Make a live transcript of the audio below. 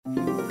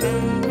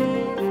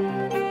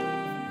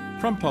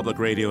From Public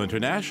Radio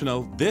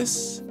International,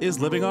 this is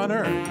Living on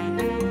Earth.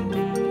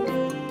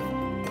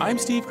 I'm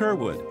Steve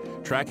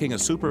Curwood, tracking a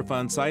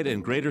Superfund site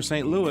in Greater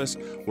St. Louis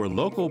where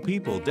local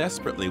people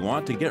desperately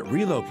want to get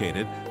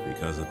relocated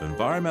because of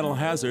environmental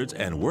hazards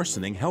and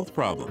worsening health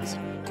problems.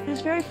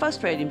 It's very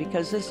frustrating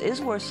because this is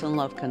worse than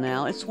Love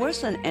Canal. It's worse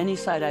than any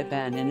site I've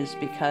been, and it's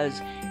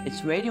because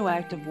it's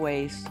radioactive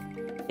waste,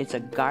 it's a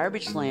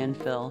garbage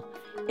landfill,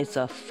 it's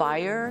a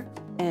fire,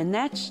 and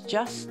that's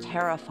just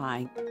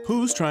terrifying.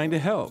 Who's trying to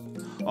help?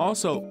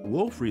 Also,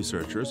 wolf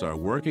researchers are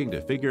working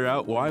to figure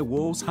out why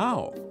wolves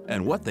howl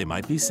and what they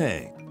might be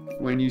saying.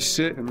 When you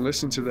sit and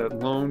listen to that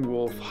lone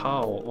wolf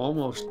howl,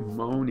 almost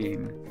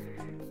moaning,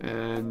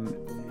 and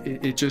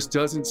it just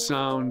doesn't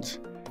sound,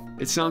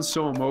 it sounds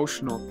so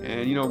emotional.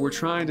 And, we're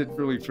trying to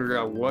really figure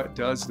out what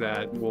does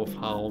that wolf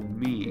howl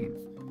mean.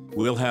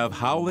 We'll have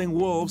howling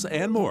wolves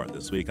and more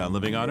this week on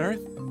Living on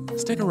Earth.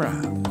 Stick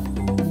around.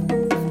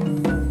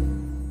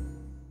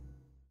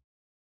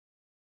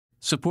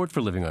 Support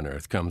for Living on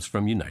Earth comes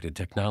from United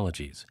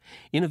Technologies,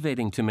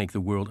 innovating to make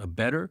the world a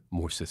better,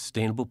 more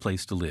sustainable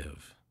place to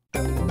live.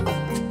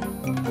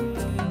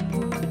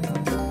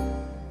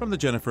 From the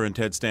Jennifer and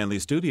Ted Stanley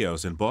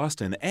Studios in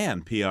Boston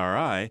and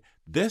PRI,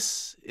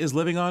 this is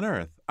Living on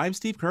Earth. I'm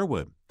Steve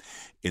Curwood.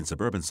 In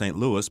suburban St.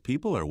 Louis,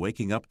 people are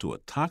waking up to a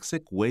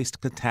toxic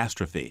waste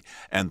catastrophe,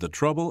 and the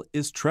trouble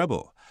is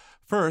treble.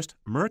 First,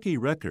 murky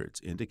records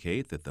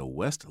indicate that the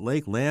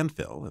Westlake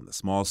landfill in the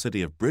small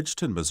city of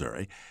Bridgeton,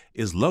 Missouri,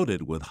 is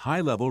loaded with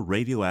high-level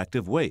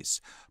radioactive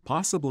waste,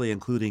 possibly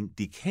including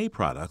decay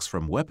products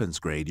from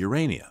weapons-grade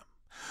uranium.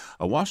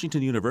 A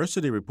Washington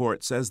University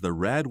report says the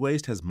rad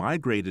waste has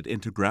migrated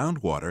into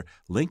groundwater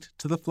linked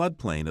to the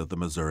floodplain of the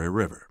Missouri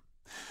River.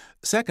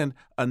 Second,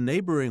 a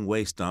neighboring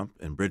waste dump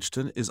in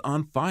Bridgeton is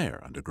on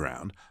fire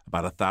underground,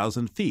 about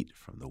 1,000 feet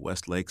from the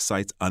Westlake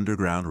site's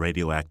underground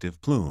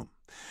radioactive plume.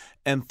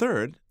 And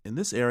third, in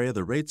this area,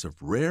 the rates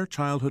of rare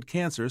childhood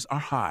cancers are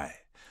high.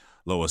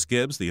 Lois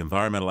Gibbs, the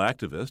environmental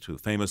activist who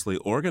famously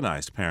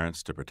organized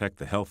parents to protect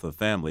the health of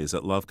families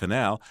at Love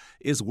Canal,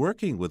 is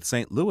working with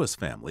St. Louis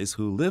families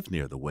who live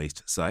near the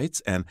waste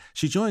sites, and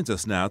she joins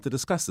us now to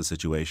discuss the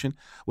situation.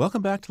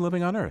 Welcome back to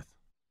Living on Earth.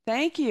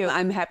 Thank you.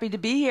 I'm happy to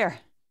be here.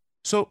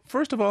 So,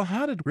 first of all,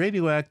 how did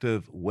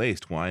radioactive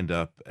waste wind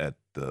up at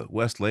the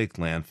Westlake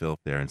landfill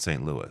there in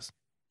St. Louis?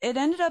 It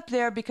ended up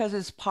there because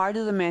it's part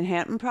of the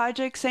Manhattan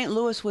Project. St.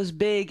 Louis was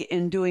big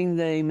in doing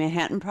the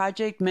Manhattan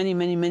Project many,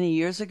 many, many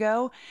years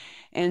ago.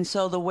 And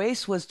so the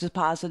waste was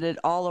deposited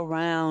all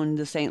around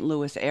the St.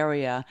 Louis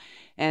area.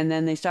 And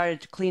then they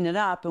started to clean it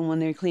up. And when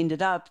they cleaned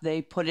it up,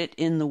 they put it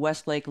in the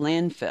Westlake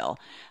landfill,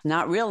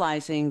 not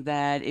realizing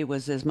that it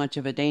was as much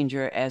of a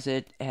danger as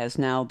it has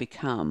now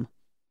become.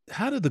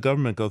 How did the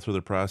government go through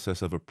the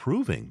process of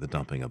approving the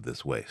dumping of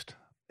this waste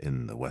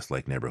in the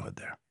Westlake neighborhood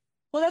there?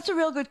 Well, that's a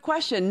real good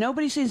question.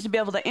 Nobody seems to be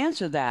able to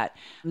answer that.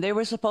 They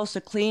were supposed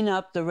to clean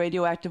up the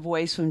radioactive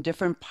waste from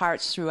different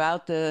parts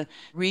throughout the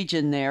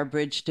region there,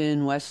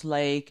 Bridgeton,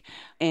 Westlake,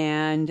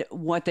 and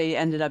what they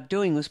ended up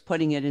doing was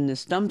putting it in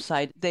this dump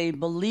site. They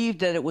believed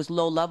that it was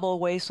low-level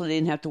waste, so they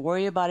didn't have to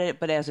worry about it,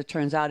 but as it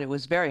turns out, it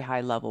was very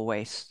high-level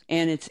waste.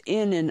 And it's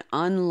in an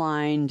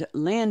unlined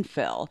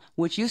landfill,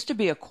 which used to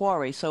be a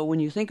quarry. So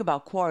when you think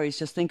about quarries,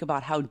 just think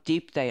about how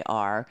deep they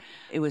are.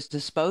 It was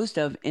disposed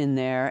of in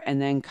there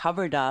and then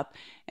covered up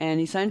and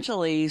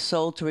essentially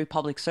sold to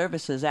Republic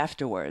Services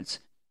afterwards.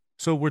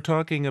 So we're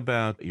talking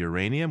about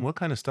uranium. What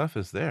kind of stuff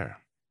is there?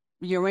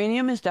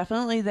 Uranium is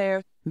definitely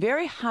there.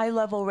 Very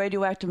high-level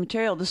radioactive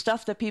material, the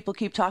stuff that people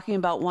keep talking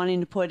about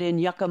wanting to put in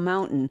Yucca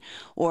Mountain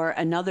or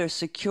another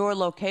secure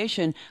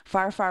location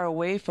far, far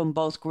away from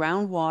both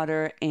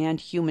groundwater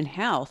and human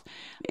health.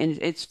 And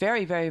it's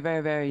very, very,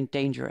 very, very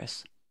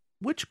dangerous.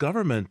 Which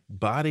government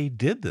body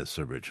did this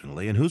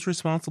originally, and who's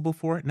responsible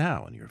for it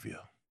now, in your view?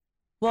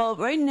 Well,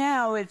 right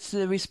now, it's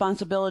the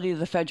responsibility of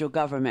the federal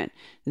government.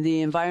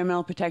 The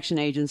Environmental Protection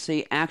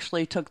Agency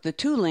actually took the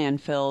two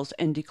landfills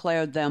and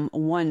declared them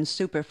one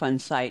Superfund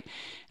site.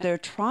 They're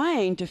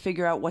trying to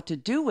figure out what to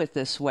do with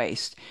this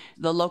waste.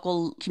 The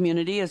local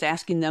community is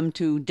asking them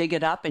to dig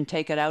it up and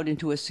take it out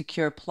into a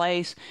secure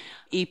place.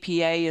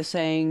 EPA is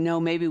saying, no,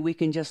 maybe we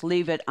can just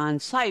leave it on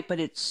site, but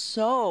it's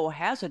so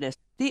hazardous.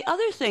 The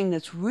other thing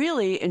that's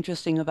really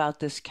interesting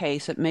about this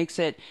case that makes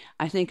it,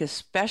 I think,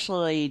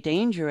 especially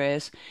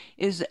dangerous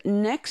is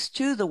next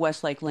to the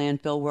Westlake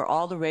landfill where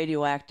all the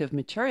radioactive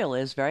material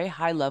is, very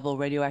high-level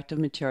radioactive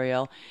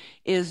material,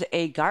 is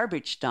a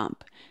garbage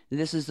dump.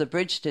 This is the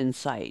Bridgeton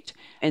site.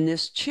 And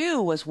this,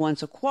 too, was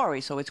once a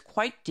quarry, so it's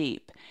quite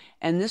deep.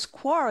 And this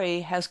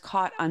quarry has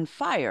caught on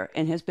fire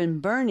and has been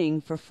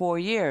burning for 4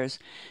 years.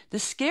 The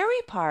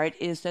scary part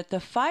is that the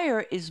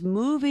fire is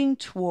moving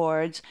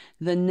towards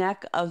the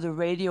neck of the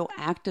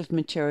radioactive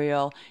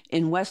material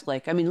in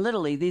Westlake. I mean,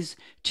 literally, these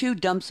two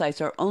dump sites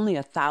are only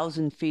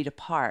 1,000 feet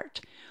apart.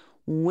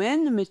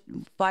 When the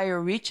fire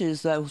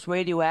reaches those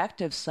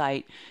radioactive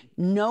site,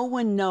 no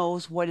one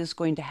knows what is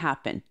going to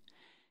happen.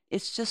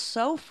 It's just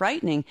so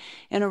frightening.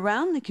 And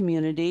around the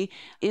community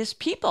is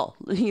people,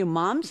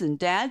 moms and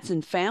dads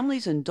and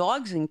families and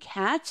dogs and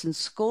cats and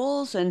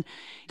schools, and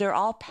they're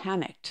all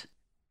panicked.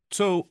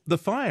 So the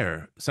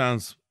fire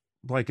sounds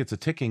like it's a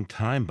ticking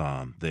time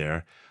bomb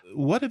there.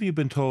 What have you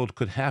been told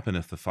could happen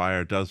if the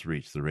fire does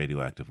reach the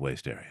radioactive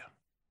waste area?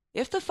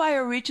 If the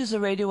fire reaches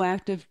a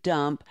radioactive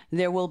dump,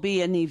 there will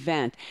be an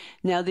event.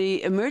 Now,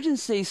 the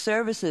emergency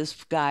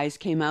services guys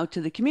came out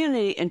to the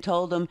community and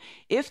told them,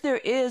 if there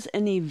is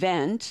an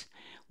event,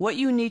 what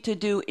you need to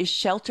do is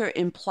shelter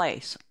in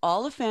place.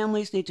 All the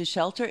families need to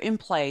shelter in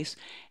place,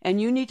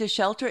 and you need to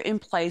shelter in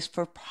place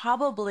for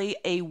probably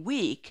a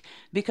week,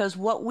 because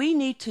what we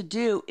need to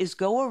do is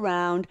go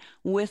around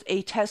with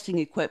a testing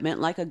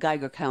equipment like a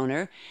Geiger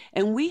counter,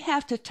 and we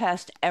have to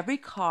test every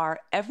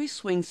car, every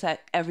swing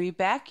set, every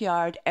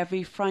backyard,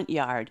 every front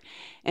yard.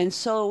 And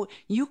so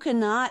you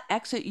cannot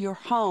exit your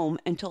home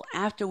until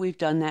after we've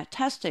done that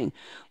testing.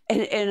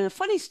 And a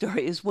funny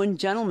story is one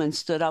gentleman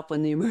stood up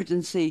when the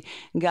emergency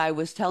guy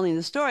was telling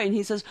the story, and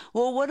he says,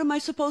 well, what am I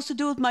supposed to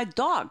do with my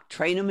dog?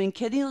 Train him in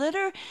kitty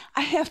litter?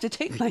 I have to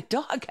take my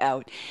dog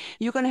out.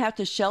 You're going to have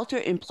to shelter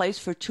in place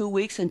for 2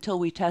 weeks until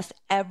we test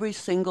every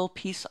single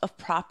piece of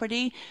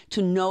property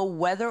to know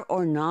whether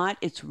or not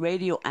it's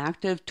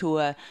radioactive to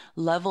a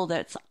level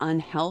that's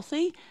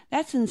unhealthy.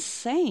 That's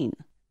insane.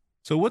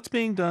 So what's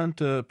being done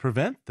to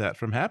prevent that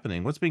from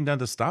happening? What's being done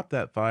to stop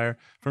that fire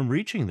from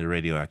reaching the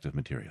radioactive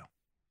material?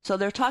 So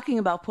they're talking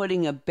about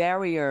putting a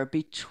barrier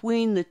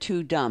between the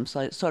two dumps,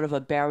 like sort of a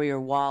barrier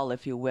wall,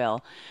 if you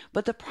will.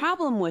 But the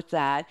problem with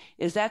that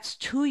is that's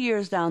 2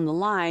 years down the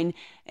line,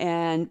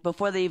 and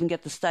before they even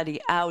get the study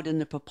out in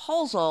the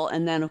proposal,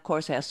 and then, of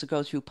course, it has to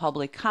go through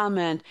public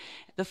comment.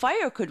 The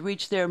fire could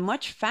reach there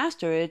much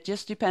faster. It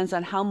just depends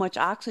on how much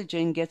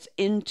oxygen gets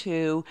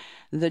into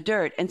the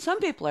dirt. And some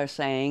people are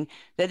saying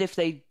that if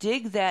they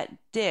dig that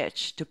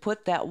ditch to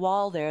put that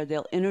wall there,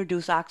 they'll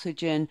introduce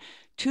oxygen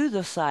to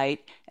the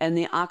site, and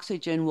the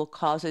oxygen will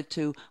cause it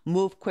to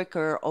move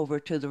quicker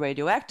over to the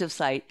radioactive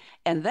site.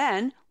 And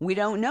then we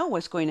don't know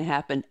what's going to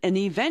happen. An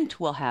event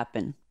will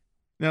happen.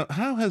 Now,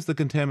 how has the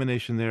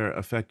contamination there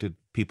affected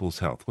people's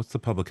health? What's the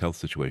public health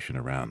situation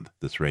around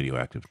this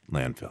radioactive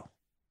landfill?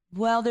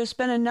 Well, there's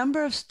been a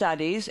number of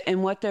studies,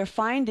 and what they're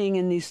finding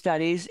in these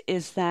studies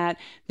is that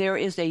there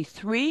is a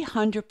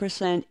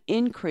 300%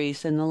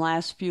 increase in the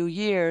last few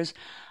years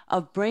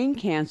of brain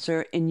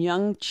cancer in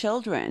young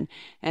children.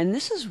 And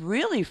this is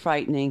really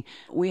frightening.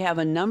 We have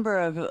a number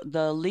of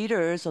the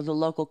leaders of the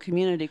local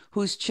community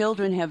whose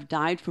children have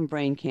died from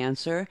brain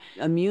cancer,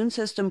 immune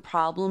system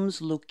problems,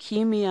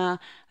 leukemia.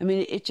 I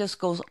mean, it just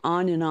goes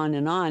on and on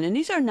and on. And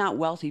these are not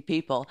wealthy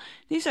people.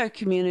 These are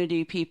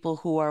community people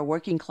who are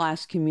working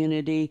class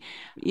community.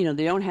 They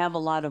don't have a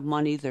lot of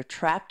money. They're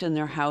trapped in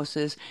their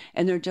houses,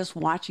 and they're just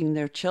watching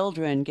their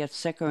children get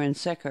sicker and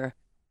sicker.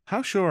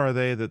 How sure are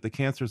they that the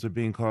cancers are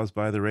being caused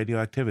by the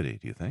radioactivity,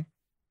 do you think?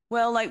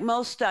 Well, like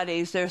most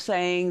studies, they're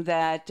saying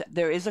that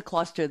there is a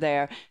cluster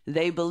there.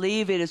 They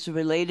believe it is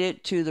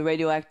related to the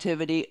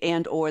radioactivity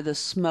and or the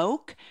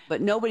smoke,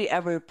 but nobody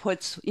ever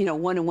puts,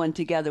 one and one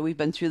together. We've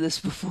been through this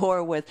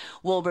before with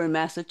Woburn,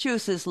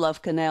 Massachusetts,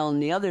 Love Canal,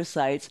 and the other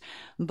sites.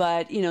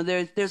 But,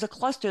 there's a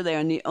cluster there,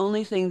 and the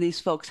only thing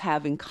these folks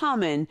have in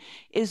common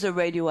is the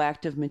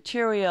radioactive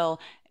material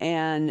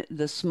and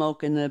the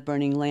smoke in the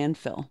burning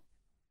landfill.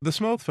 The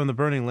smoke from the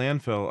burning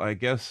landfill, I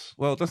guess,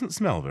 it doesn't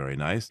smell very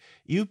nice.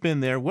 You've been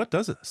there. What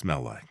does it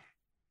smell like?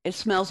 It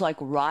smells like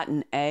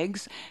rotten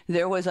eggs.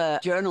 There was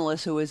a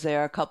journalist who was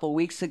there a couple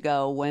weeks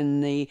ago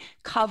when the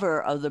cover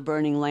of the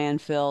burning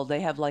landfill, they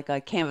have like a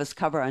canvas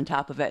cover on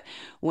top of it,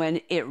 when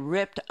it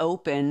ripped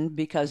open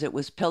because it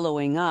was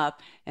pillowing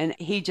up, and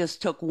he just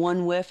took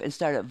one whiff and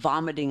started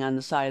vomiting on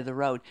the side of the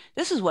road.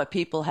 This is what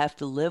people have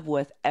to live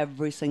with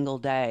every single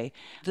day.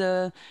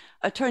 The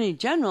Attorney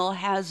General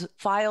has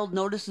filed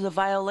notices of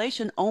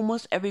violation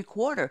almost every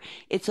quarter.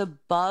 It's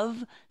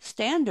above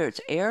standards,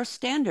 air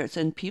standards,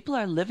 and people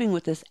are living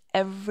with this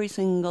every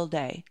single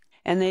day.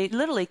 And they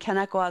literally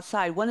cannot go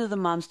outside. One of the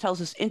moms tells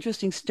this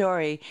interesting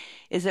story,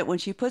 is that when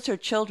she puts her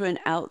children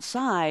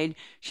outside,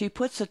 she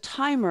puts a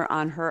timer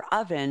on her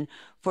oven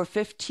for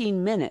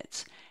 15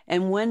 minutes.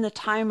 And when the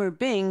timer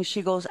bings,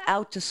 she goes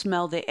out to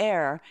smell the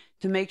air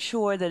to make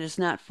sure that it's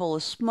not full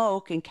of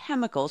smoke and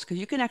chemicals, because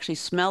you can actually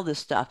smell this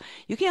stuff.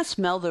 You can't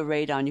smell the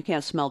radon, you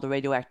can't smell the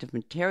radioactive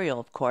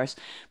material, of course,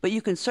 but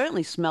you can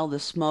certainly smell the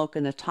smoke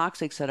and the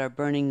toxics that are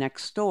burning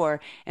next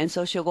door. And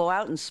so she'll go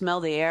out and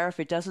smell the air. If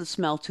it doesn't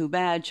smell too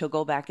bad, she'll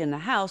go back in the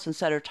house and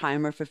set her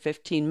timer for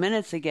 15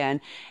 minutes again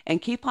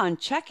and keep on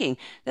checking.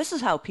 This is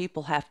how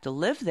people have to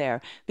live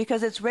there,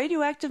 because it's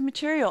radioactive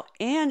material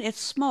and it's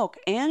smoke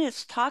and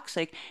it's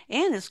toxic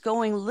and it's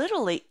going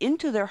literally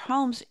into their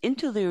homes,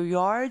 into their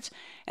yards,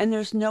 and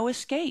there's no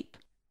escape.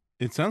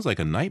 It sounds like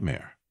a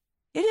nightmare.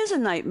 It is a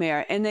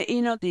nightmare. And,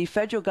 the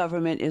federal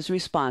government is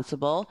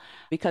responsible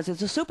because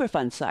it's a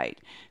Superfund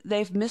site.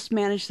 They've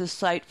mismanaged the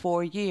site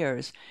for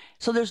years.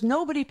 So there's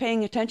nobody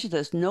paying attention to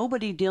this,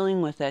 nobody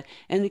dealing with it.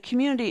 And the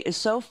community is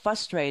so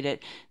frustrated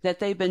that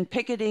they've been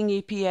picketing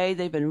EPA,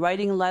 they've been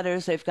writing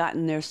letters, they've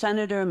gotten their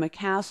Senator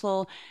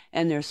McCaskill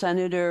and their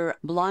Senator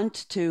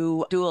Blunt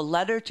to do a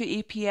letter to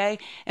EPA,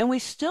 and we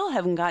still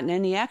haven't gotten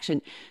any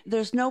action.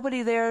 There's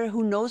nobody there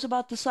who knows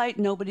about the site,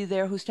 nobody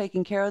there who's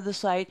taking care of the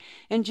site,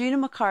 and Gina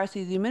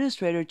McCarthy, the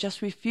administrator,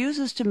 just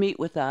refuses to meet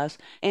with us,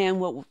 and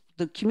what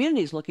the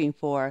community is looking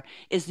for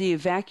is the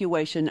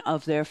evacuation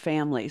of their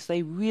families.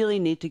 They really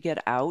need to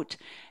get out,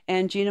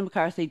 and Gina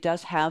McCarthy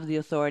does have the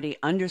authority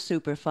under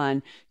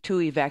Superfund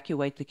to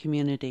evacuate the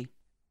community.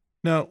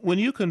 Now, when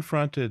you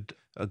confronted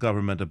a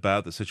government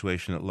about the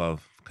situation at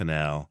Love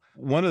Canal,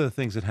 one of the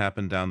things that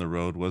happened down the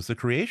road was the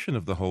creation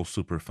of the whole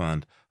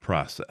Superfund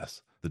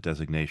process, the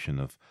designation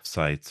of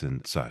sites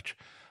and such.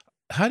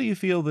 How do you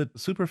feel that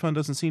Superfund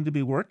doesn't seem to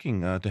be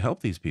working to help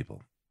these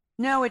people?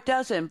 No, it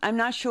doesn't. I'm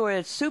not sure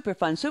it's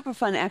Superfund.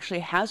 Superfund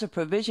actually has a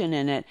provision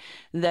in it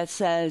that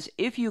says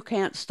if you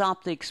can't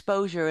stop the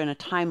exposure in a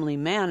timely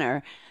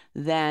manner,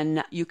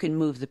 then you can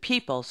move the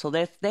people. So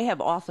they have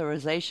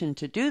authorization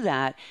to do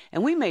that.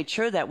 And we made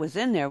sure that was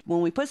in there when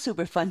we put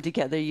Superfund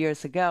together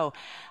years ago.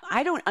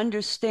 I don't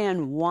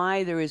understand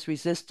why there is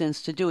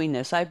resistance to doing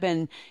this. I've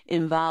been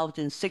involved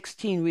in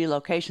 16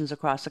 relocations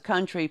across the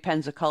country,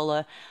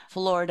 Pensacola,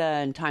 Florida,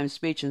 and Times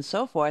Beach, and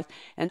so forth.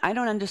 And I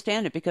don't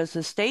understand it because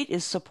the state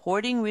is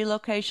supporting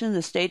relocation.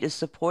 The state is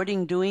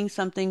supporting doing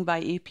something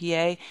by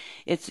EPA.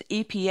 It's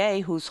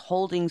EPA who's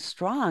holding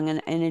strong,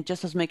 and it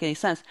just doesn't make any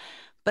sense.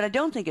 But I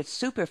don't think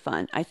it's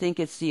Superfund. I think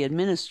it's the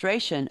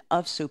administration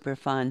of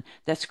Superfund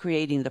that's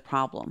creating the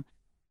problem.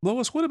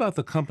 Lois, what about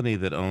the company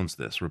that owns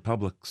this,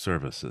 Republic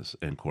Services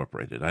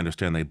Incorporated? I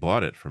understand they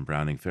bought it from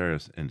Browning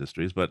Ferris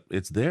Industries, but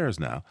it's theirs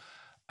now.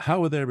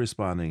 How are they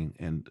responding,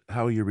 and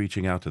how are you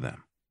reaching out to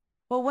them?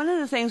 Well, one of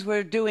the things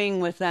we're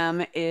doing with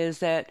them is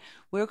that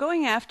we're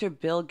going after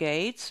Bill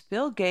Gates.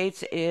 Bill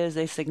Gates is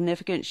a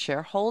significant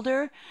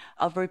shareholder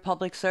of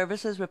Republic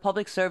Services.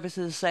 Republic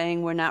Services is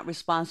saying we're not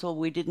responsible.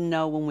 We didn't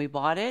know when we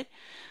bought it.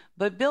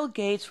 But Bill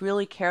Gates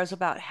really cares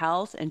about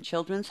health and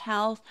children's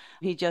health.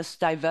 He just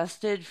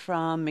divested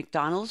from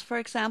McDonald's, for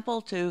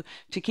example, to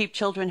keep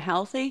children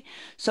healthy.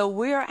 So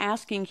we're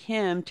asking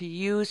him to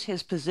use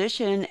his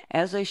position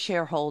as a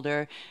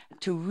shareholder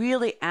to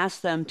really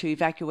ask them to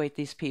evacuate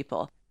these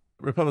people.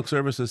 Republic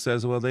Services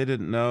says, well, they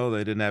didn't know,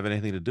 they didn't have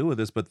anything to do with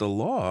this, but the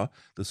law,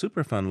 the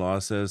Superfund law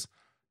says,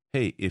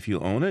 hey, if you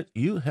own it,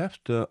 you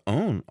have to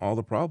own all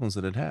the problems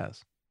that it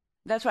has.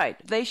 That's right.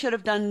 They should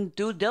have done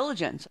due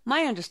diligence.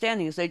 My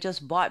understanding is they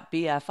just bought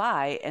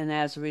BFI, and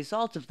as a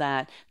result of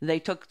that, they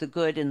took the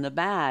good and the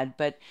bad.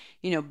 But,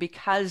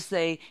 because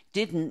they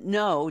didn't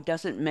know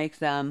doesn't make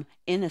them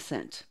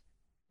innocent.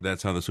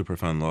 That's how the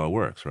Superfund law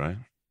works, right?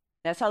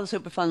 That's how the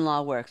Superfund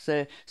law works.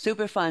 The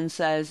Superfund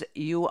says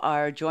you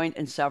are joint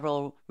and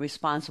several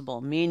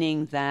responsible,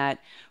 meaning that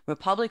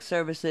Republic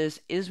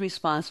Services is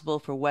responsible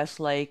for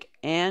Westlake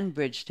and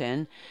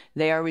Bridgeton.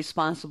 They are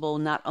responsible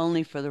not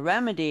only for the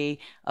remedy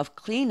of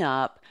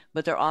cleanup,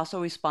 but they're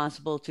also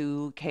responsible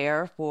to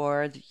care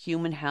for the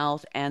human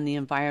health and the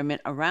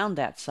environment around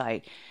that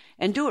site.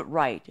 And do it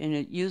right,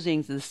 and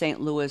using the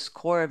St. Louis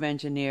Corps of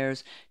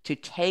Engineers to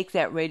take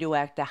that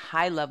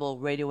high-level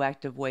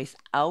radioactive waste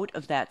out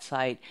of that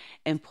site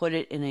and put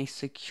it in a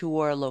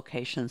secure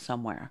location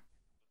somewhere.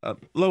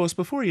 Lois,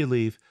 before you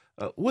leave,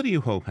 what do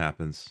you hope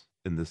happens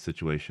in this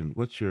situation?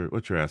 What's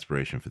your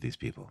aspiration for these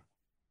people?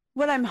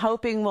 What I'm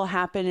hoping will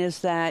happen is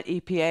that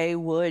EPA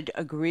would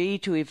agree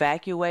to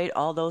evacuate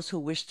all those who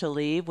wish to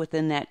leave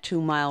within that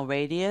 2-mile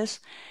radius,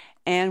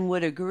 and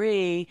would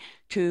agree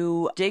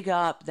to dig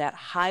up that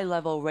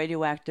high-level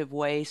radioactive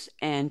waste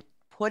and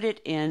put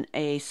it in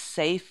a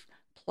safe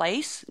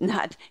place,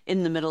 not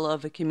in the middle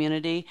of a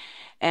community,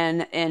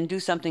 and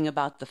do something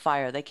about the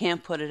fire. They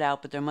can't put it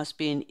out, but there must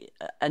be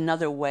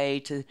another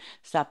way to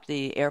stop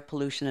the air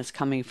pollution that's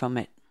coming from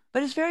it.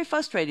 But it's very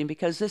frustrating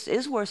because this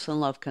is worse than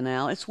Love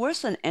Canal. It's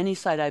worse than any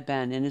site I've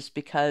been, and it's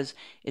because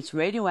it's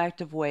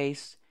radioactive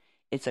waste,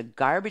 it's a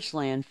garbage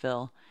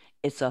landfill,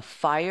 it's a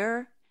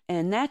fire.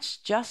 And that's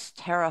just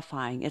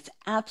terrifying. It's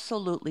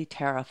absolutely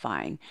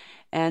terrifying.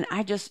 And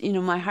I just,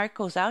 my heart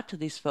goes out to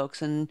these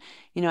folks. And,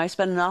 I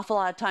spend an awful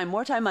lot of time,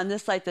 more time on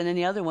this site than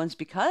any other ones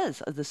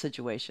because of the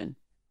situation.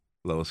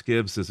 Lois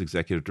Gibbs is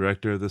Executive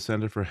Director of the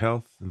Center for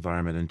Health,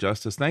 Environment, and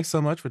Justice. Thanks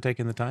so much for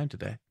taking the time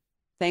today.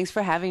 Thanks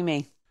for having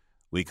me.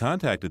 We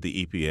contacted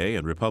the EPA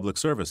and Republic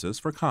Services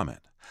for comment.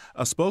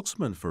 A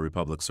spokesman for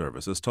Republic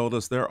Services told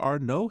us there are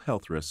no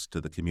health risks to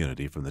the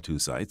community from the two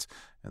sites,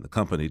 and the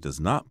company does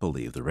not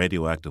believe the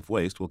radioactive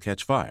waste will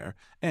catch fire,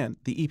 and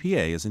the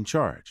EPA is in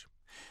charge.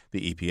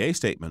 The EPA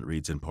statement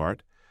reads in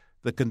part,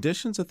 "The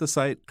conditions at the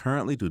site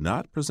currently do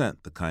not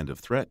present the kind of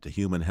threat to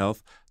human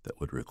health that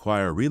would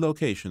require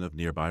relocation of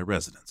nearby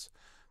residents.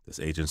 This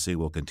agency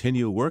will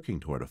continue working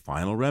toward a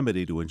final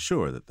remedy to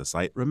ensure that the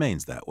site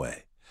remains that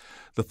way."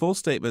 The full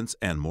statements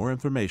and more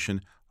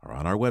information are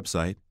on our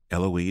website,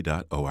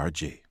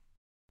 LOE.org.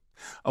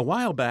 A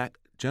while back,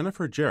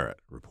 Jennifer Jarrett,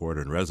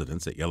 reporter in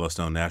residence at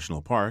Yellowstone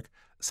National Park,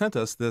 sent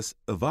us this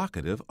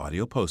evocative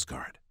audio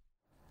postcard.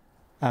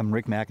 I'm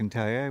Rick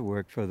McIntyre. I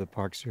work for the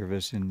Park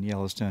Service in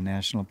Yellowstone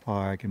National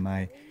Park, and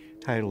my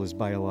title is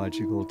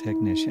Biological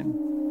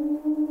Technician.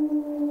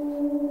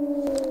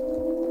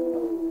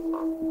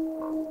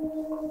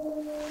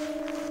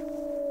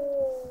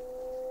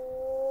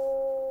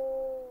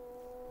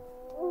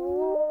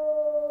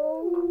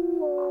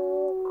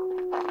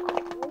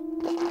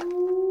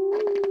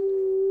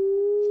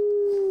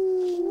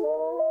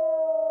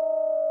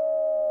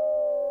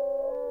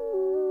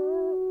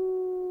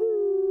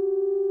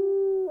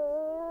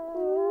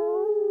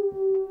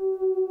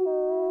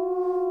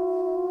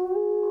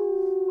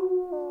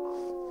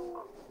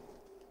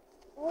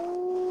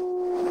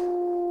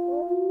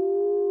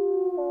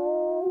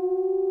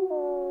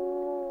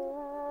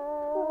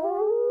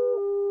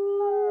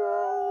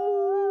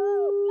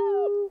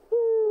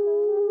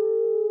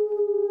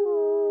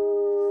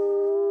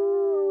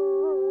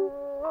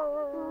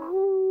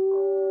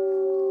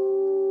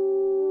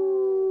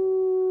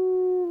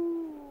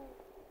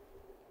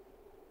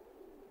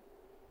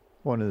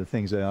 One of the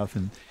things I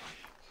often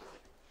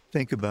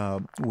think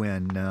about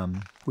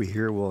when we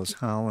hear wolves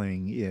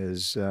howling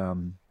is,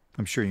 I'm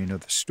sure you know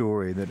the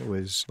story, that it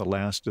was the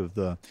last of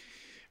the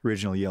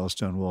original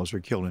Yellowstone wolves were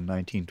killed in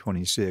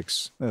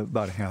 1926,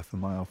 about a half a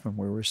mile from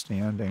where we're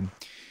standing.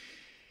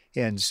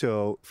 And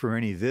so for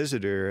any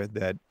visitor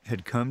that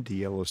had come to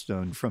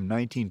Yellowstone from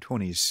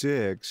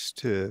 1926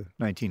 to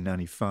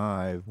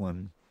 1995,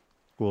 when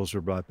wolves were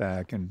brought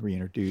back and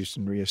reintroduced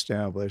and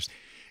reestablished,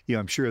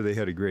 I'm sure they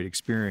had a great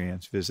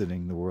experience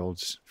visiting the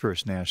world's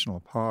first national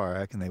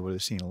park, and they would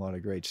have seen a lot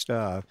of great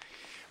stuff.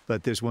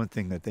 But there's one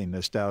thing that they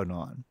missed out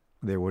on.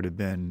 There would have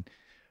been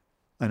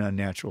an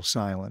unnatural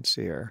silence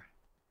here.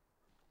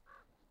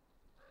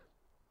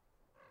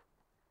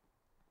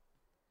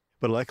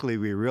 But luckily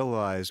we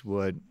realized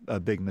what a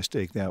big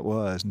mistake that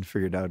was and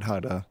figured out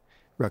how to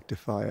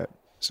rectify it.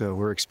 So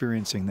we're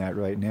experiencing that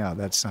right now.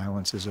 That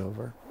silence is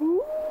over.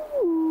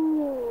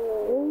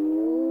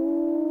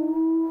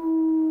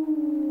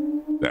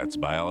 That's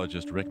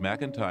biologist Rick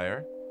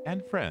McIntyre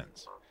and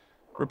friends.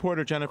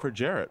 Reporter Jennifer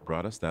Jarrett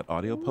brought us that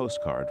audio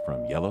postcard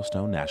from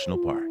Yellowstone National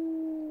Park.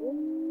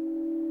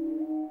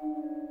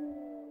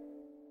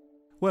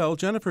 Well,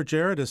 Jennifer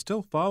Jarrett is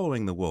still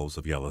following the wolves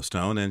of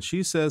Yellowstone, and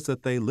she says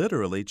that they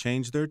literally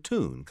change their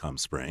tune come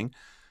spring.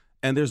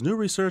 And there's new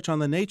research on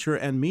the nature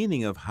and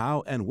meaning of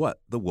how and what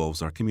the wolves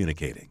are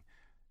communicating.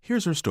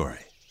 Here's her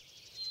story.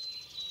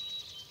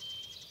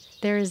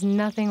 There is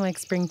nothing like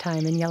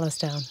springtime in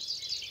Yellowstone.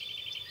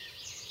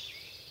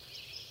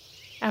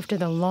 After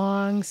the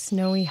long,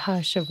 snowy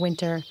hush of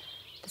winter,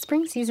 the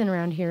spring season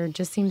around here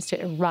just seems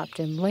to erupt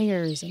in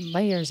layers and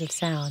layers of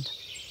sound.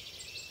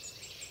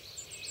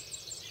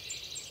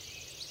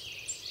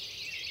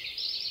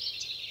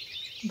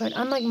 But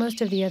unlike most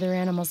of the other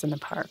animals in the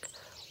park,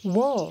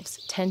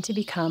 wolves tend to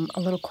become a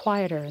little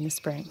quieter in the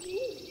spring.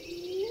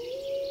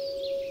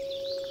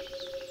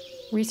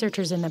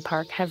 Researchers in the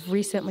park have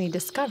recently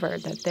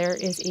discovered that there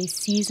is a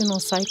seasonal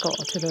cycle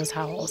to those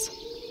howls.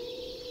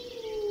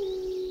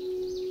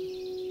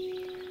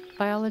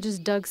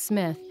 Biologist Doug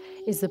Smith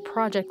is the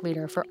project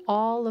leader for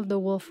all of the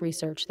wolf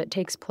research that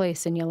takes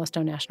place in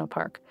Yellowstone National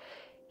Park.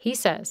 He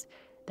says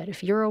that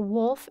if you're a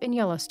wolf in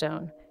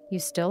Yellowstone, you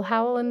still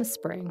howl in the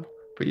spring.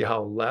 But you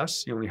howl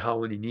less, you only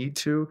howl when you need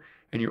to,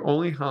 and you're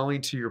only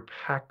howling to your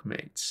pack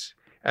mates.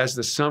 As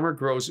the summer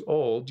grows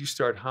old, you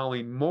start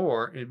howling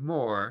more and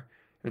more,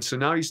 and so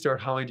now you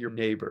start howling to your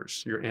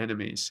neighbors, your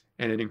enemies,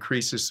 and it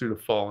increases through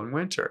the fall and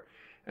winter.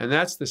 And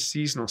that's the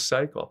seasonal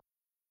cycle.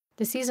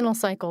 The seasonal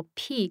cycle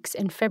peaks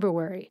in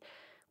February,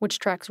 which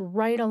tracks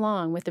right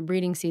along with the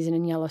breeding season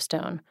in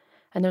Yellowstone.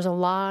 And there's a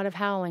lot of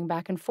howling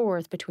back and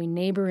forth between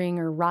neighboring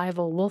or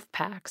rival wolf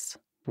packs.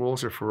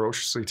 Wolves are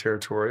ferociously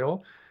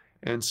territorial,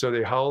 and so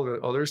they howl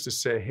at others to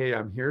say, hey,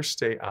 I'm here,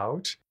 stay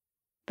out.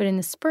 But in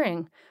the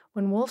spring,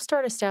 when wolves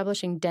start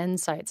establishing den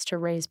sites to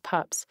raise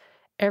pups,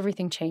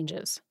 everything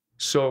changes.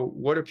 So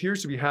what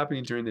appears to be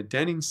happening during the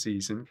denning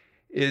season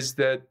is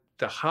that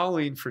the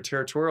howling for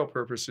territorial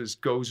purposes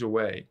goes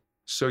away.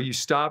 So you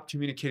stop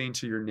communicating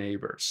to your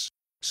neighbors.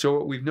 So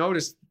what we've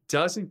noticed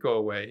doesn't go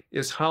away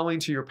is howling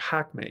to your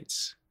pack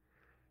mates,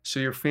 so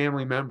your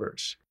family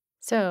members.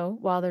 So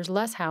while there's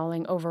less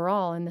howling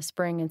overall in the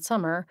spring and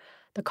summer,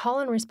 the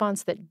call-and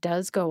response that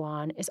does go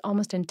on is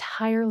almost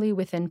entirely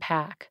within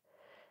pack.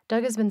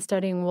 Doug has been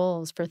studying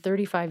wolves for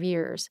 35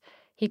 years.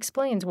 He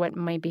explains what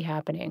might be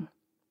happening.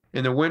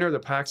 In the winter, the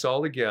pack's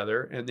all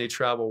together and they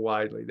travel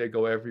widely. They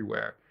go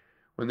everywhere.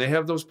 When they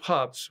have those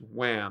pups,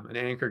 wham, an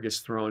anchor gets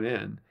thrown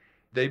in.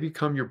 They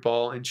become your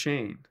ball and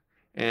chain.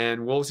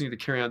 And wolves need to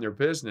carry on their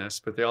business,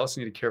 but they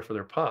also need to care for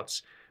their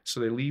pups.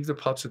 So they leave the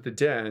pups at the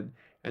den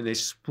and they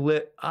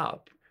split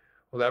up.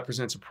 Well, that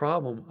presents a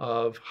problem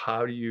of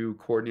how do you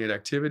coordinate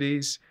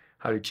activities?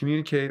 How do you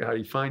communicate? How do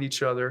you find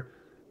each other?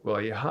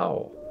 Well, you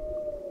howl.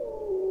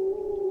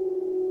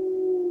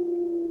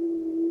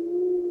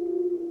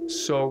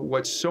 So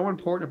what's so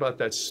important about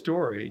that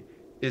story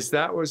is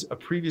that was a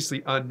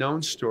previously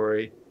unknown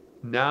story,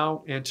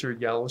 now enter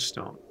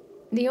Yellowstone.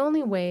 The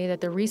only way that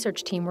the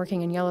research team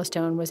working in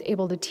Yellowstone was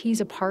able to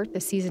tease apart the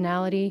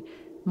seasonality,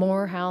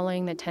 more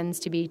howling that tends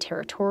to be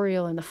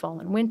territorial in the fall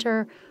and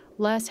winter,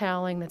 less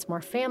howling that's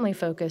more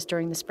family-focused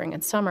during the spring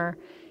and summer,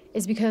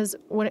 is because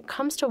when it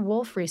comes to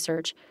wolf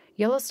research,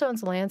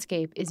 Yellowstone's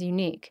landscape is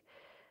unique.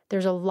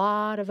 There's a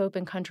lot of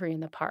open country in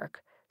the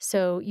park,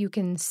 so you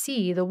can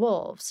see the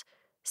wolves,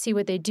 see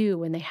what they do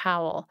when they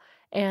howl,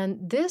 and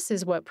this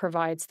is what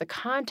provides the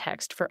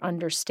context for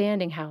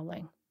understanding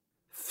howling.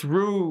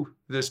 Through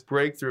this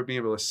breakthrough of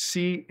being able to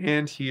see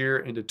and hear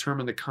and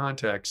determine the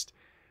context,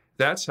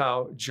 that's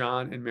how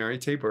John and Mary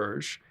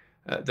Theberge,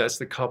 that's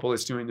the couple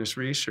that's doing this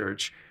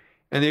research,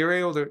 and they were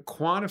able to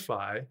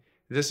quantify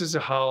this is a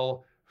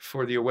howl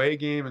for the away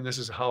game and this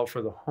is a howl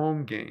for the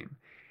home game.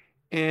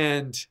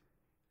 And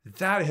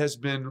that has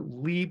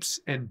been leaps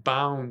and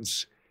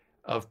bounds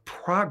of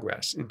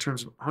progress in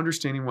terms of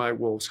understanding why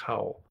wolves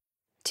howl.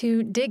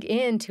 To dig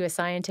into a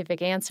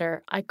scientific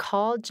answer, I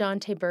called John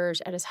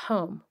Theberge at his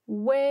home,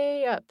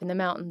 way up in the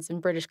mountains in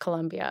British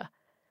Columbia.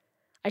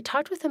 I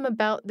talked with him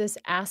about this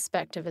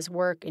aspect of his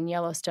work in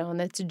Yellowstone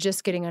that's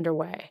just getting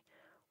underway.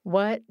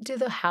 What do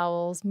the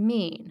howls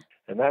mean?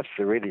 And that's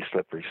the really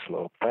slippery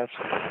slope.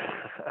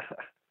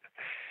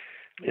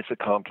 It's a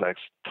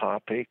complex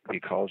topic. The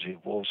ecology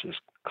of wolves is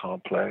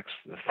complex.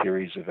 The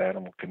theories of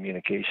animal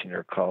communication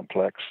are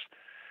complex.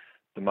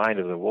 The mind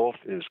of the wolf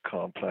is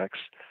complex.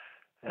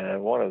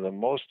 And one of the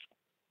most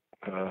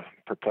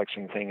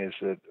perplexing things is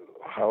that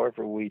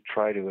however we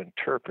try to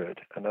interpret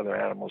another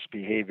animal's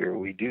behavior,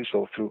 we do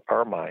so through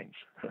our minds.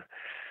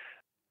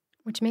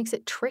 Which makes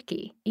it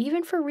tricky,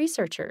 even for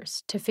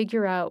researchers, to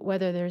figure out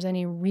whether there's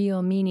any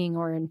real meaning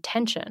or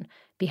intention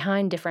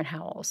behind different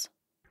howls.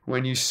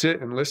 When you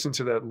sit and listen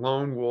to that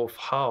lone wolf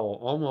howl,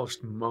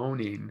 almost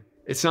moaning,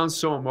 it sounds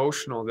so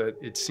emotional that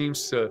it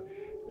seems to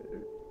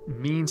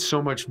mean so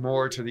much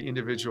more to the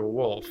individual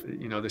wolf.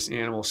 You know, this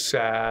animal's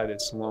sad,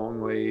 it's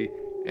lonely,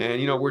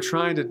 and, you know, we're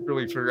trying to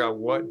really figure out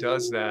what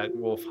does that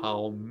wolf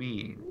howl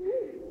mean.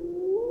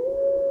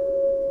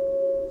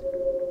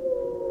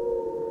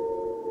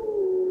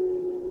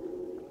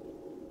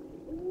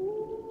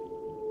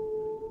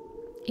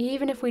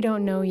 Even if we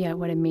don't know yet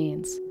what it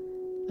means,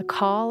 the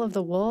call of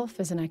the wolf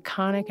is an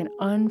iconic and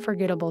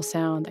unforgettable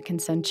sound that can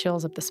send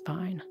chills up the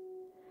spine.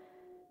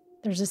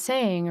 There's a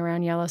saying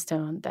around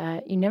Yellowstone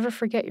that you never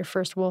forget your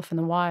first wolf in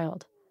the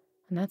wild,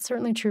 and that's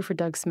certainly true for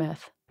Doug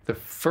Smith. The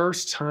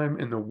first time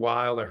in the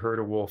wild I heard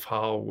a wolf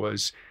howl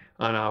was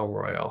on Isle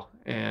Royale,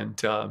 and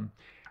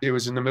it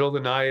was in the middle of the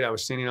night. I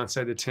was standing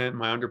outside the tent in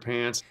my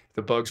underpants.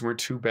 The bugs weren't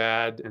too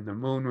bad, and the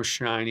moon was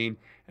shining,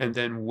 and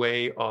then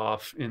way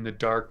off in the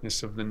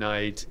darkness of the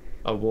night,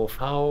 a wolf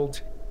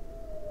howled.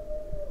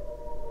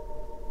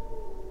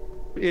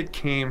 It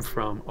came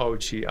from,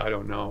 I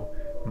don't know,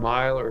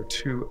 mile or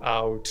two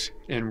out,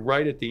 and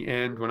right at the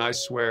end, when I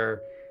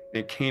swear,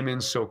 it came in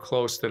so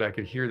close that I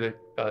could hear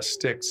the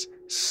sticks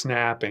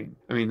snapping.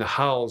 I mean, the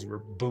howls were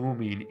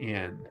booming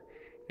in,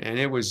 and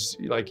it was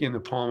like in the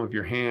palm of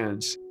your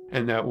hands,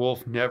 and that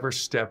wolf never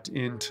stepped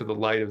into the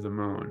light of the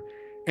moon,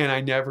 and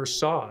I never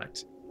saw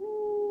it.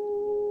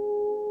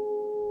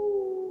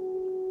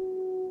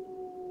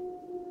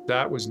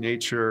 That was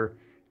nature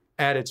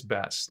at its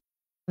best.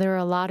 There are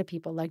a lot of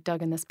people like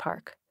Doug in this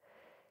park.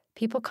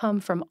 People come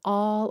from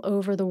all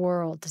over the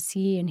world to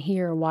see and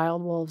hear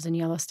wild wolves in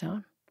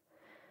Yellowstone.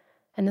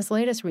 And this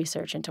latest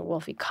research into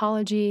wolf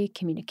ecology,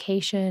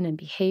 communication, and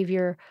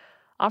behavior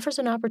offers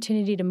an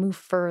opportunity to move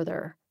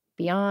further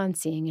beyond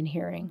seeing and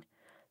hearing,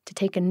 to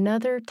take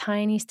another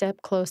tiny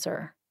step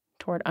closer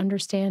toward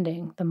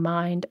understanding the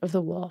mind of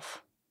the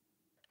wolf.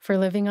 For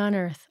Living on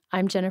Earth,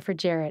 I'm Jennifer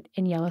Jarrett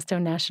in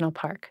Yellowstone National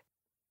Park.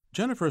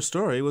 Jennifer's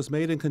story was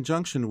made in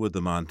conjunction with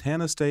the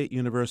Montana State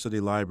University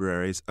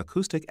Library's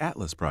Acoustic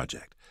Atlas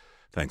Project.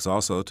 Thanks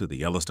also to the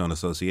Yellowstone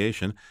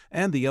Association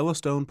and the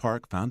Yellowstone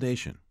Park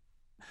Foundation.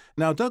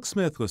 Now, Doug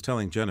Smith was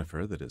telling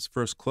Jennifer that his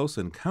first close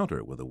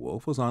encounter with a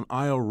wolf was on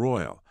Isle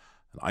Royale,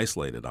 an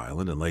isolated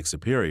island in Lake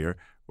Superior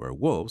where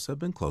wolves have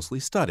been closely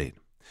studied.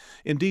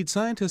 Indeed,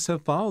 scientists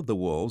have followed the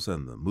wolves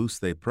and the moose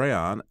they prey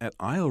on at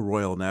Isle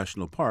Royale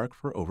National Park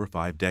for over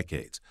 5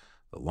 decades,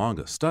 the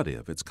longest study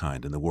of its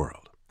kind in the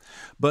world.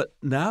 But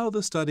now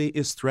the study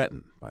is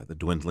threatened by the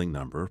dwindling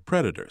number of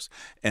predators,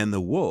 and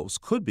the wolves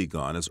could be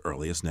gone as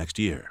early as next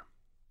year.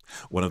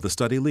 One of the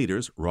study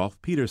leaders,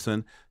 Rolf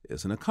Peterson,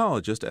 is an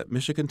ecologist at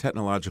Michigan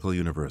Technological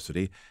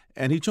University,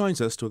 and he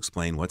joins us to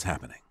explain what's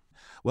happening.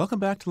 Welcome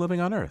back to Living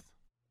on Earth.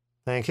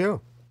 Thank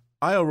you.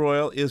 Isle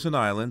Royale is an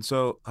island,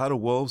 so how do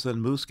wolves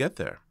and moose get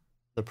there?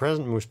 The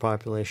present moose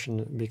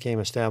population became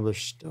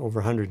established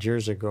over 100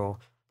 years ago,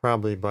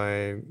 probably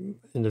by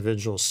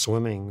individuals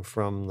swimming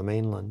from the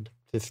mainland,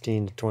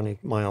 15 to 20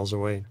 miles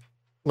away.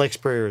 Lake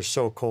Superior is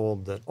so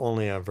cold that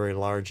only a very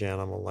large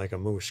animal like a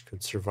moose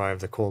could survive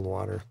the cold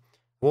water.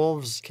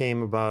 Wolves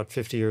came about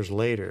 50 years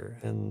later,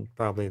 and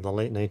probably the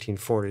late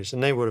 1940s,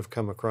 and they would have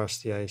come across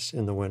the ice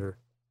in the winter.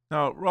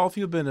 Now, Rolf,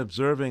 you've been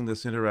observing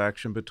this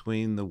interaction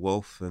between the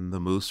wolf and the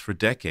moose for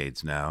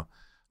decades now.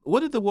 What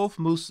did the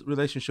wolf-moose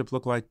relationship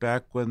look like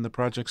back when the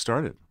project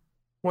started?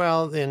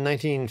 Well, in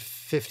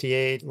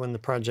 1958, when the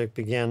project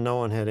began, no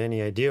one had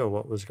any idea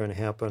what was going to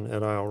happen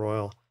at Isle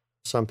Royale.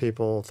 Some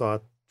people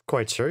thought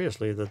quite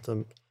seriously that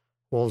the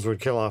wolves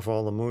would kill off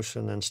all the moose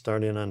and then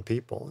start in on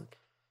people.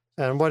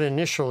 And what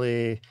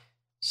initially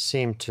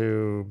seemed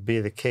to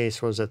be the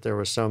case was that there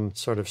was some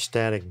sort of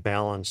static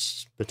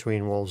balance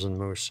between wolves and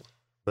moose.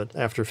 But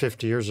after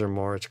 50 years or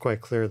more, it's quite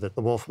clear that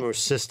the wolf-moose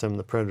system,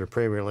 the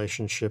predator-prey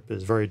relationship,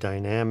 is very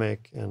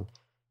dynamic, and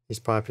these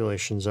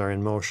populations are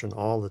in motion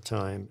all the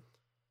time.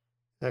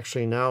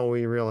 Actually, now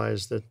we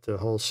realize that the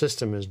whole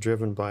system is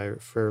driven by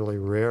fairly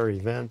rare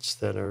events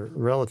that are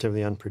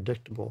relatively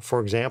unpredictable.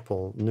 For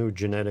example, new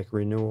genetic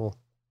renewal.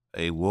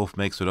 A wolf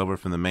makes it over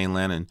from the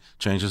mainland and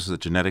changes the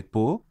genetic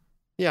pool?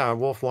 Yeah, a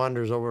wolf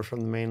wanders over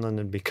from the mainland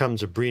and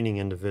becomes a breeding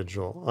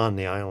individual on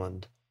the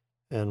island.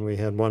 And we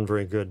had one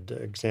very good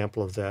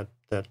example of that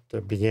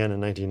began in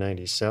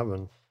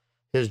 1997.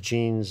 His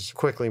genes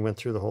quickly went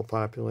through the whole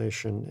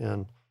population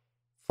and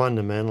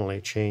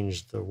fundamentally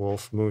changed the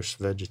wolf-moose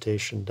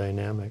vegetation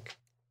dynamic.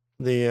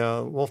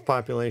 The wolf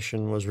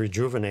population was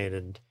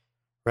rejuvenated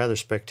rather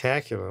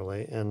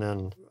spectacularly, and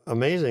then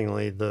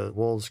amazingly, the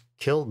wolves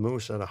killed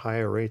moose at a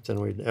higher rate than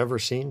we'd ever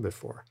seen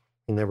before.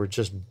 And they were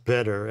just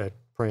better at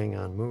preying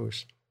on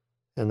moose.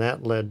 And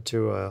that led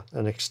to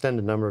an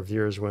extended number of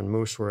years when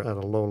moose were at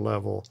a low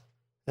level,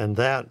 and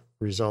that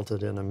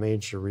resulted in a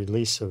major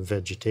release of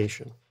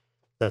vegetation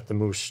that the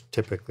moose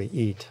typically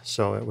eat.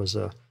 So it was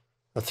a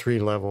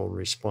three-level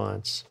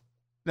response.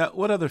 Now,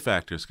 what other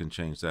factors can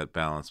change that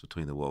balance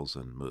between the wolves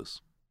and moose?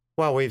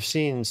 Well, we've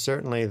seen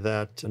certainly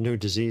that a new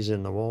disease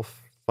in the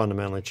wolf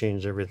fundamentally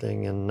changed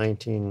everything. In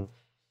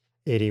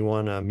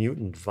 1981, a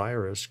mutant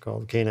virus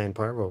called canine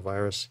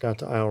parvovirus got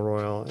to Isle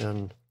Royale,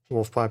 and the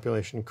wolf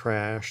population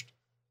crashed.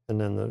 And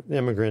then the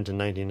immigrant in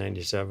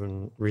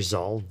 1997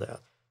 resolved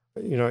that.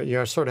 You know,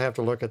 you sort of have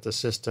to look at the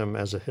system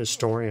as a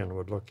historian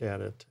would look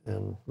at it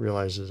and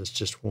realize that it's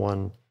just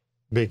one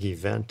big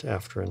event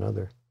after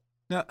another.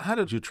 Now, how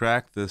did you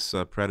track this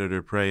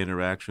predator-prey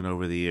interaction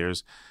over the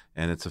years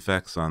and its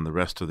effects on the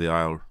rest of the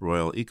Isle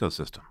Royale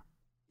ecosystem?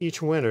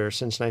 Each winter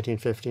since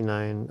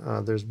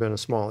 1959, there's been a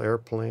small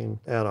airplane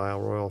at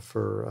Isle Royale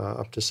for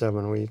up to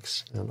 7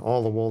 weeks, and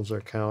all the wolves are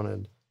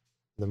counted.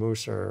 The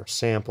moose are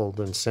sampled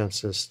and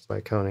censused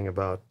by counting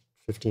about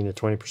 15 to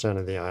 20%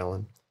 of the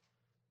island.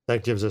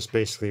 That gives us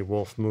basically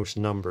wolf-moose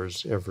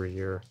numbers every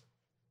year.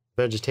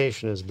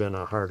 Vegetation has been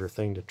a harder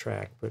thing to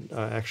track, but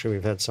actually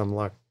we've had some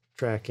luck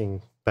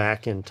tracking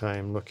back in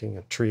time, looking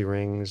at tree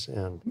rings.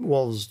 And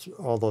wolves,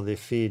 although they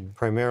feed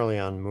primarily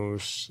on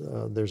moose,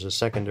 there's a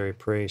secondary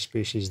prey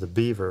species, the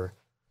beaver.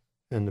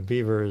 And the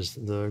beaver is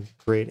the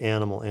great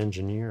animal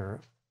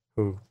engineer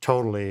who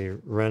totally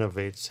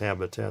renovates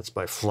habitats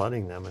by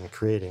flooding them and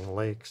creating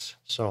lakes.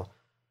 So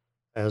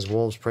as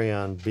wolves prey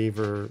on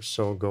beaver,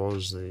 so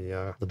goes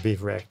the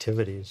beaver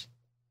activities.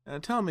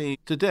 Tell me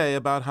today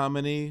about how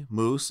many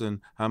moose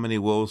and how many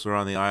wolves are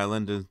on the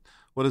island, and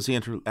what does the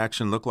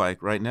interaction look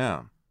like right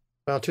now?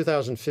 Well,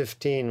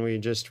 2015, we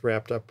just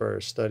wrapped up our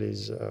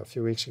studies a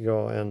few weeks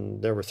ago,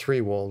 and there were 3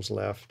 wolves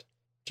left,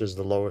 which is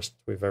the lowest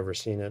we've ever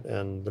seen it.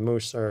 And the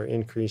moose are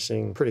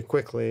increasing pretty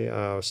quickly,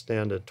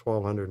 stand at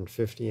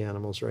 1,250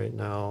 animals right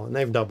now, and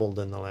they've doubled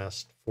in the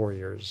last 4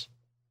 years.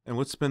 And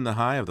what's been the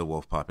high of the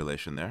wolf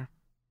population there?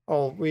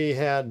 Oh, we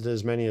had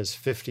as many as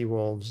 50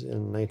 wolves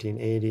in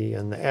 1980,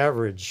 and the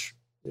average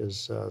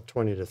is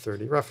 20 to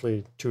 30,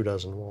 roughly 2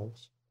 dozen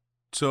wolves.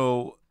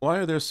 So why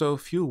are there so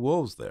few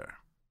wolves there?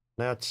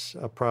 That's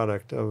a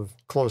product of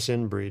close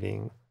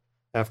inbreeding.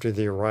 After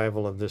the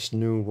arrival of this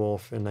new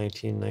wolf in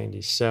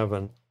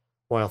 1997,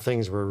 while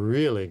things were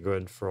really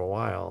good for a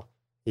while,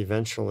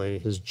 eventually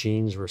his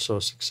genes were so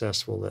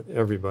successful that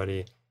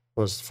everybody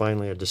was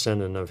finally a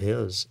descendant of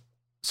his.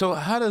 So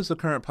how does the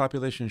current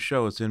population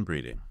show its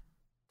inbreeding?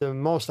 The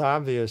most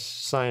obvious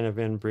sign of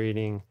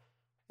inbreeding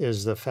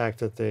is the fact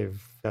that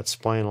they've got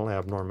spinal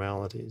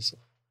abnormalities.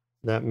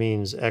 That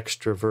means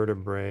extra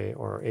vertebrae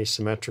or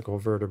asymmetrical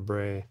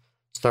vertebrae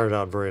started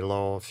out very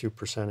low, a few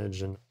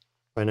percentage, and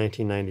by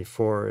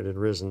 1994 it had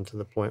risen to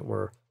the point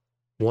where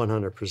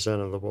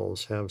 100% of the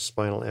wolves have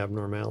spinal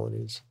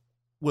abnormalities.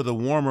 With a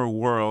warmer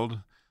world,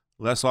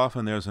 less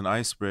often there's an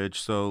ice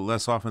bridge, so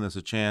less often there's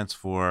a chance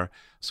for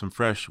some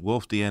fresh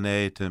wolf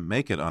DNA to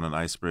make it on an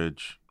ice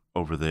bridge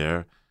over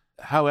there.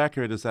 How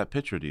accurate is that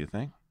picture, do you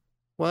think?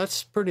 Well,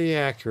 that's pretty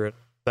accurate.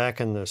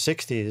 Back in the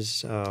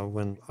 60s,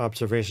 when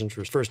observations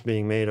were first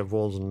being made of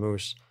wolves and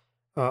moose,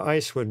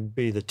 ice would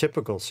be the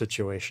typical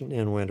situation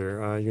in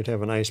winter. You'd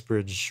have an ice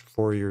bridge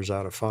 4 years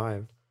out of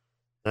 5.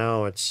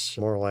 Now it's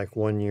more like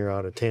 1 year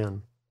out of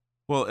 10.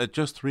 Well, at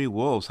just 3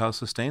 wolves, how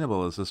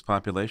sustainable is this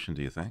population,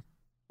 do you think?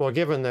 Well,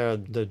 given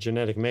the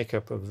genetic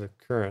makeup of the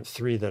current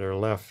 3 that are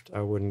left,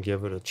 I wouldn't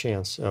give it a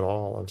chance at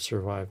all of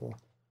survival.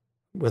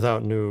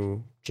 Without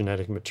new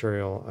genetic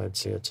material, I'd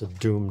say it's a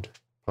doomed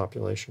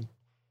population.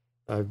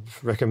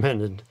 I've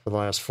recommended for the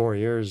last 4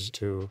 years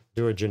to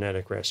do a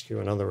genetic rescue.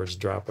 In other words,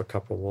 drop a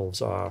couple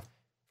wolves off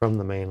from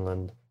the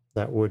mainland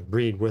that would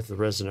breed with the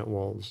resident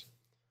wolves.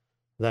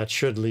 That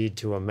should lead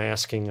to a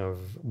masking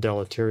of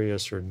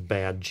deleterious or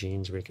bad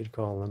genes, we could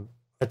call them.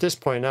 At this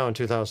point now in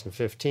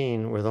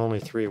 2015, with only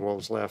 3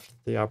 wolves left,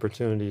 the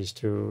opportunities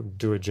to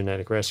do a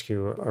genetic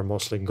rescue are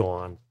mostly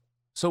gone.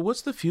 So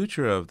what's the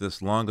future of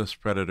this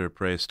longest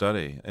predator-prey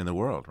study in the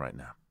world right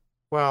now?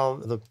 Well,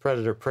 the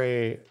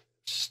predator-prey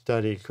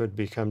study could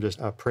become just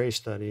a prey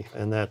study,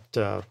 and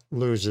that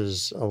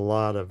loses a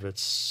lot of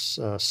its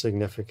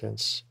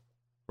significance.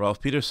 Rolf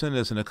Peterson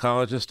is an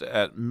ecologist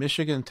at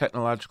Michigan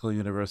Technological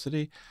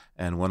University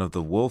and one of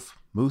the Wolf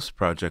Moose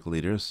Project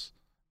leaders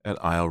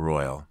at Isle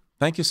Royale.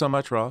 Thank you so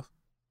much, Rolf.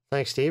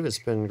 Thanks, Steve. It's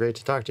been great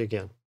to talk to you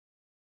again.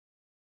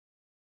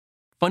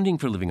 Funding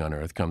for Living on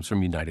Earth comes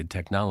from United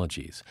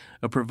Technologies,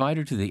 a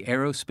provider to the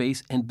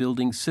aerospace and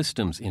building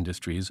systems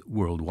industries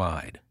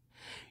worldwide.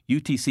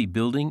 UTC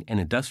Building and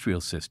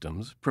Industrial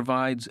Systems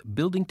provides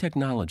building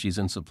technologies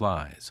and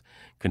supplies,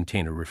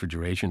 container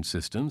refrigeration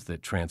systems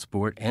that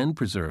transport and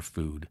preserve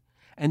food,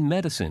 and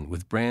medicine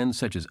with brands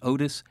such as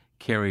Otis,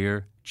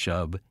 Carrier,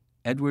 Chubb,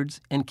 Edwards,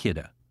 and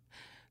Kidde.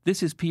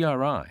 This is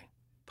PRI,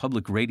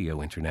 Public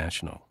Radio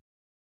International.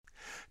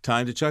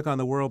 Time to check on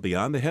the world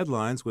beyond the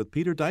headlines with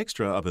Peter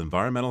Dykstra of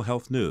Environmental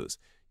Health News,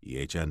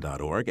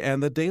 ehn.org,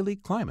 and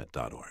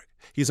thedailyclimate.org.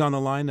 He's on the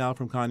line now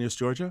from Conyers,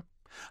 Georgia.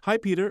 Hi,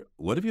 Peter.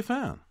 What have you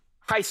found?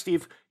 Hi,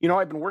 Steve.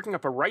 I've been working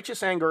up a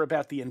righteous anger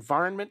about the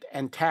environment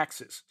and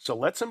taxes. So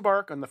let's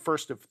embark on the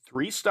first of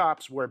 3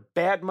 stops where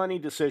bad money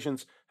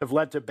decisions have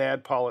led to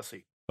bad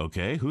policy.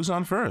 Okay, who's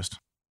on first?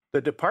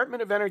 The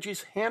Department of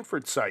Energy's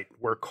Hanford site,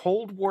 where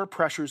Cold War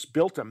pressures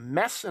built a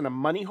mess and a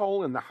money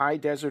hole in the high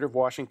desert of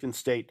Washington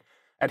state.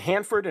 At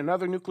Hanford and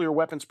other nuclear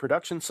weapons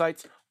production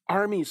sites,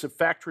 armies of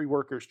factory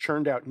workers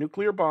churned out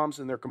nuclear bombs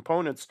and their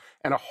components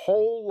and a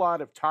whole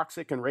lot of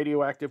toxic and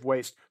radioactive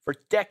waste for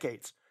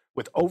decades,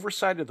 with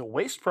oversight of the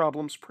waste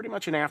problems pretty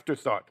much an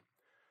afterthought.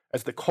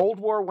 As the Cold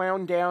War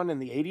wound down in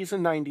the 80s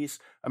and 90s,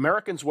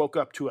 Americans woke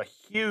up to a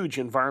huge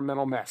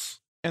environmental mess.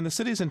 And the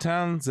cities and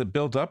towns that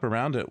built up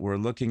around it were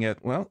looking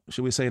at, well,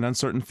 should we say an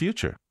uncertain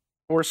future?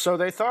 Or so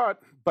they thought.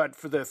 But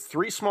for the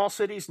 3 small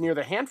cities near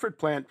the Hanford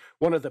plant,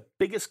 one of the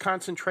biggest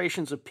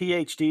concentrations of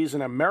PhDs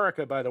in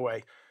America, by the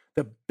way,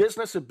 the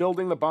business of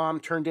building the bomb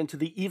turned into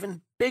the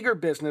even bigger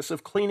business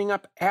of cleaning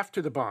up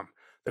after the bomb.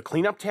 The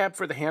cleanup tab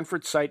for the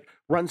Hanford site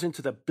runs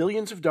into the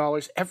billions of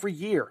dollars every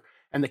year,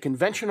 and the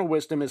conventional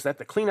wisdom is that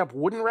the cleanup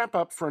wouldn't wrap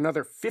up for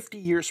another 50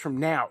 years from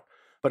now.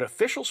 But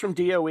officials from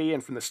DOE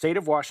and from the state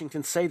of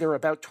Washington say they're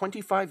about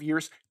 25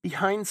 years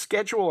behind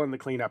schedule on the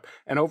cleanup,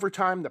 and over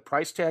time the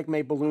price tag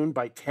may balloon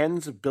by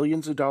tens of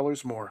billions of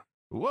dollars more.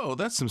 Whoa,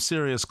 that's some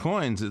serious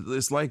coins.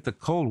 It's like the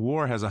Cold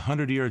War has a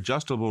 100-year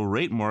adjustable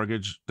rate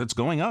mortgage that's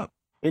going up.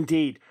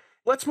 Indeed.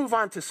 Let's move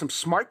on to some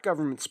smart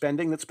government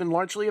spending that's been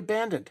largely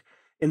abandoned.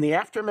 In the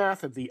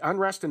aftermath of the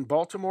unrest in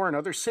Baltimore and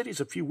other cities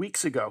a few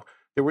weeks ago,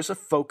 there was a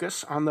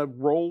focus on the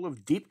role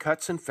of deep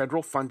cuts in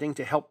federal funding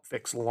to help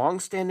fix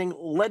long-standing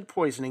lead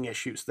poisoning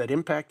issues that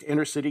impact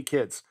inner-city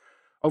kids.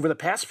 Over the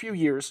past few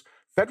years,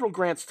 federal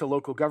grants to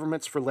local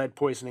governments for lead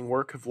poisoning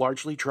work have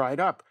largely dried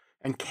up,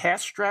 and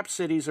cash-strapped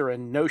cities are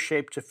in no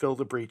shape to fill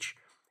the breach.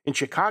 In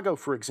Chicago,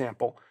 for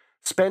example,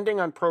 spending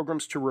on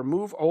programs to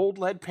remove old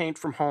lead paint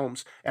from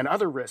homes and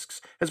other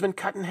risks has been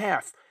cut in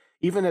half,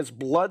 even as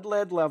blood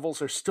lead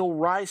levels are still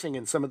rising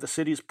in some of the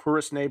city's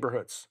poorest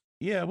neighborhoods.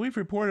 Yeah, we've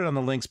reported on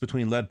the links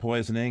between lead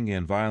poisoning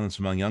and violence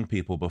among young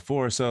people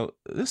before, so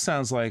this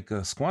sounds like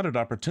a squandered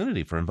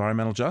opportunity for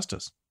environmental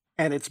justice.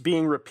 And it's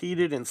being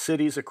repeated in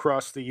cities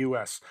across the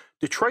U.S.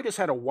 Detroit has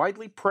had a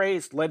widely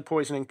praised lead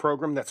poisoning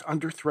program that's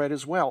under threat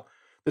as well.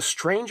 The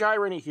strange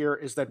irony here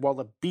is that while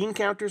the bean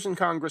counters in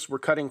Congress were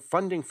cutting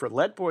funding for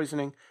lead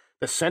poisoning,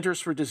 the Centers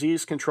for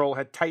Disease Control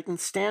had tightened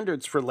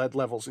standards for lead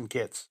levels in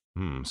kids.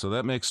 So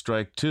that makes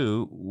strike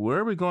 2. Where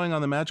are we going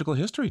on the magical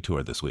history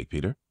tour this week,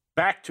 Peter?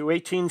 Back to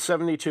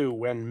 1872,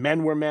 when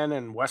men were men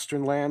and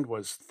Western land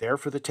was there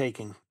for the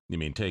taking. You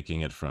mean taking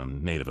it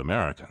from Native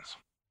Americans?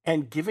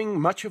 And giving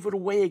much of it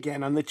away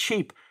again on the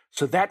cheap,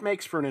 so that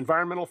makes for an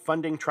environmental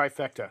funding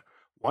trifecta.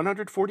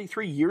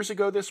 143 years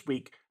ago this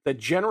week, the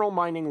General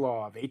Mining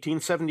Law of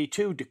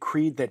 1872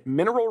 decreed that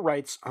mineral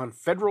rights on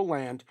federal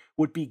land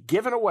would be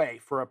given away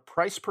for a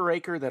price per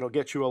acre that'll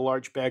get you a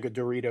large bag of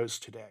Doritos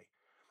today.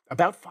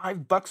 About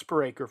 $5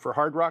 per acre for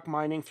hard rock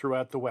mining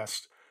throughout the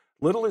West.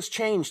 Little has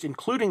changed,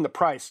 including the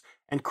price,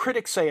 and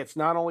critics say it's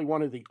not only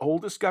one of the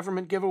oldest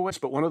government giveaways,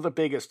 but one of the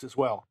biggest as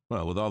well.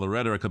 Well, with all the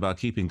rhetoric about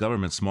keeping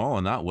government small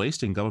and not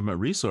wasting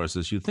government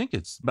resources, you'd think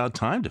it's about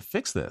time to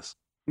fix this.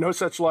 No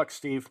such luck,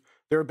 Steve.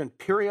 There have been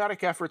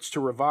periodic efforts to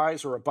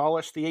revise or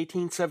abolish the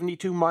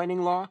 1872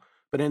 mining law,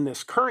 but in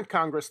this current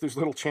Congress, there's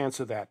little chance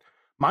of that.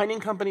 Mining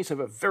companies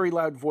have a very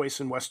loud voice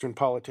in Western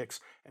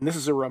politics, and this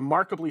is a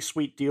remarkably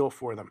sweet deal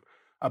for them.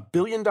 $1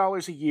 billion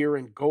a year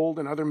in gold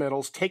and other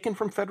metals taken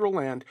from federal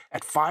land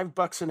at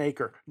 $5 an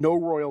acre, no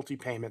royalty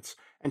payments,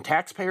 and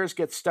taxpayers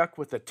get stuck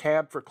with a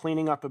tab for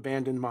cleaning up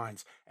abandoned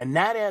mines. And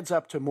that adds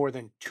up to more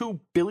than $2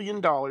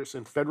 billion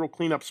in federal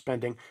cleanup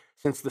spending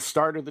since the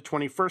start of the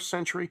 21st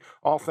century,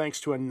 all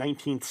thanks to a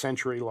 19th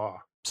century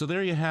law. So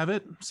there you have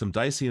it, some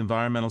dicey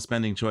environmental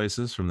spending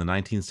choices from the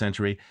 19th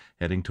century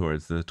heading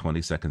towards the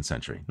 22nd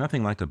century.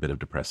 Nothing like a bit of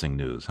depressing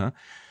news, huh?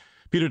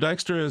 Peter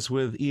Dykstra is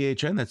with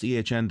EHN, that's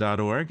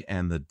ehn.org,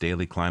 and the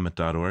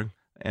dailyclimate.org.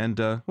 And,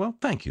 well,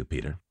 thank you,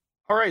 Peter.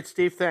 All right,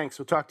 Steve, thanks.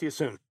 We'll talk to you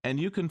soon. And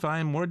you can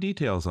find more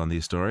details on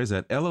these stories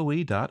at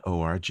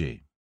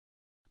loe.org.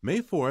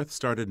 May 4th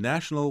started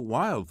National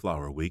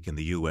Wildflower Week in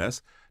the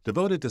U.S.,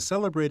 devoted to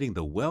celebrating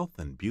the wealth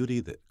and beauty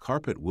that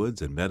carpet woods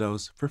and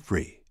meadows for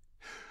free.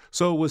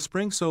 So with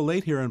spring so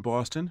late here in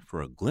Boston,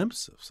 for a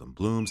glimpse of some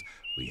blooms,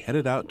 we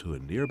headed out to a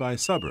nearby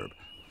suburb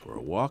for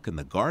a walk in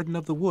the Garden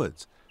of the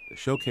Woods, the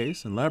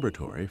showcase and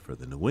laboratory for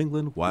the New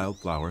England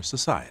Wildflower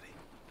Society.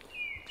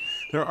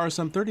 There are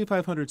some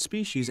 3,500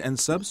 species and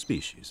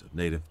subspecies of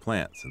native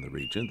plants in the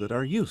region that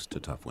are used to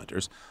tough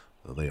winters,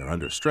 though they are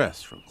under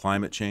stress from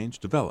climate change,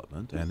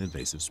 development, and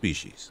invasive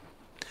species.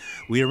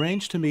 We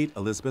arranged to meet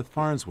Elizabeth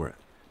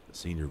Farnsworth, the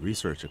senior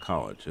research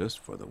ecologist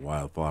for the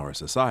Wildflower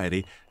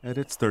Society, at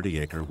its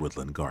 30-acre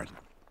woodland garden.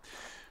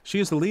 She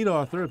is the lead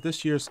author of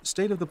this year's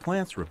State of the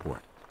Plants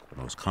report,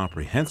 the most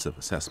comprehensive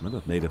assessment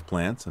of native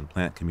plants and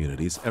plant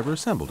communities ever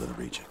assembled in the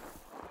region.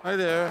 Hi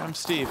there, I'm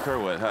Steve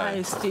Curwood.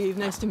 Hi, Steve.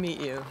 Nice to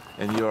meet you.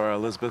 And you are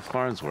Elizabeth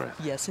Farnsworth.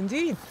 Yes,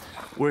 indeed.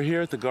 We're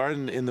here at the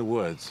Garden in the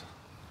Woods.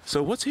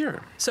 So what's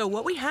here? So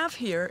what we have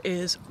here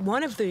is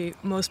one of the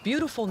most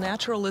beautiful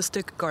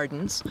naturalistic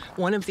gardens,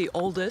 one of the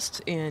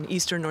oldest in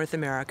eastern North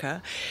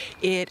America.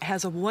 It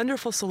has a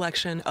wonderful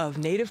selection of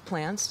native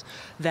plants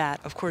that,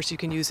 of course, you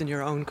can use in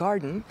your own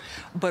garden,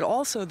 but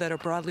also that are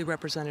broadly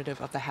representative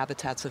of the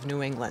habitats of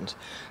New England.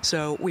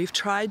 So we've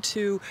tried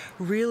to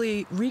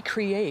really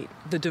recreate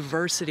the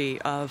diversity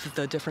of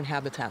the different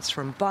habitats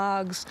from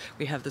bogs.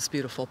 We have this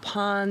beautiful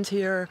pond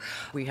here.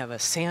 We have a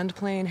sand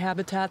plain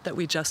habitat that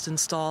we just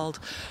installed.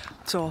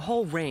 So a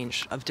whole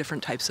range of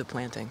different types of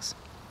plantings.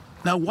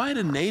 Now, why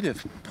do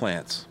native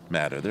plants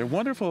matter? They're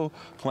wonderful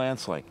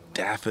plants like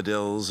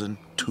daffodils and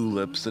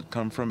tulips that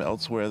come from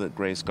elsewhere that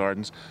grace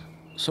gardens.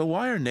 So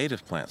why are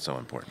native plants so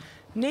important?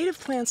 Native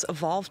plants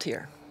evolved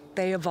here.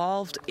 They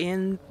evolved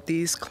in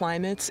these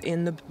climates,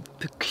 in the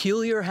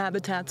peculiar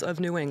habitats of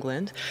New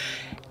England,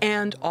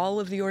 and all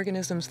of the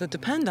organisms that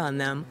depend on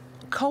them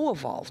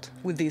co-evolved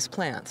with these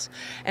plants.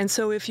 And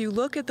so if you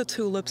look at the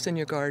tulips in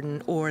your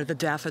garden or the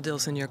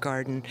daffodils in your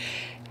garden,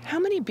 how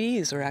many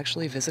bees are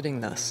actually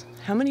visiting this?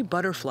 How many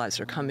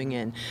butterflies are coming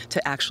in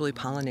to actually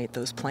pollinate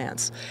those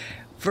plants?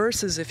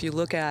 Versus if you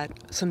look at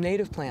some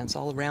native plants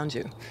all around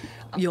you,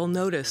 you'll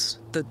notice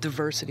the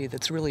diversity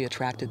that's really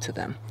attracted to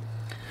them.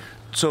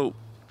 So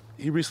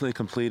you recently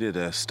completed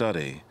a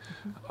study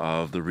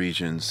of the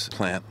region's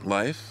plant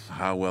life,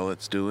 how well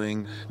it's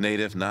doing,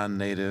 native,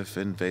 non-native,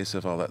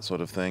 invasive, all that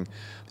sort of thing.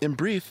 In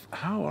brief,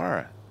 how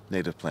are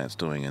native plants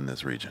doing in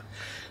this region?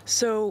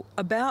 So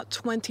about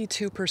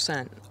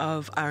 22%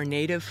 of our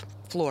native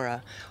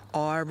flora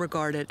are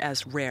regarded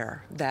as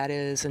rare, that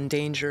is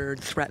endangered,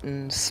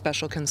 threatened,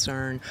 special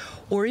concern,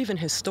 or even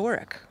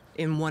historic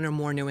in one or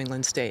more New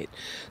England state.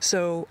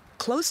 So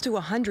close to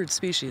 100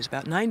 species,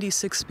 about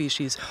 96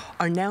 species,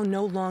 are now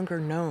no longer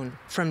known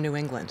from New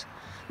England.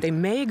 They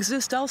may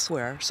exist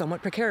elsewhere,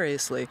 somewhat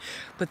precariously,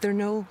 but they're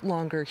no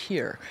longer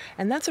here.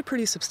 And that's a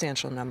pretty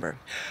substantial number.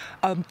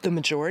 The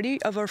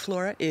majority of our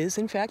flora is,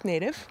 in fact,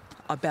 native.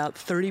 About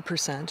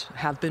 30%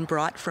 have been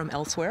brought from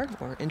elsewhere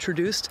or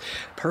introduced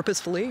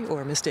purposefully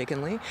or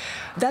mistakenly.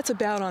 That's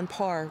about on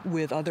par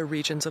with other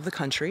regions of the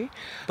country,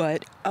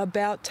 but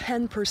about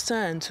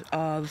 10%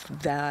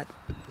 of that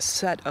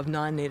set of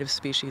non-native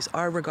species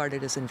are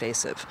regarded as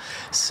invasive.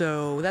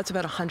 So that's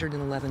about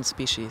 111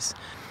 species.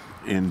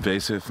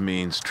 Invasive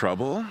means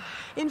trouble?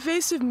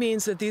 Invasive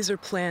means that these are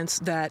plants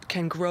that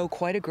can grow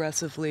quite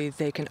aggressively.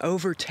 They can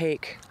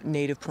overtake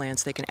native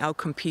plants. They can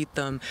outcompete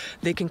them.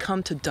 They can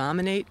come to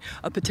dominate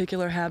a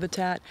particular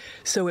habitat,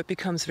 so it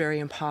becomes very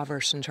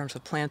impoverished in terms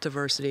of plant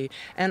diversity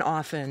and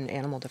often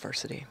animal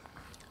diversity.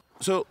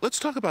 So let's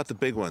talk about the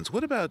big ones.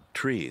 What about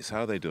trees?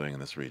 How are they doing in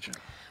this region?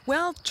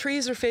 Well,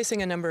 trees are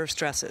facing a number of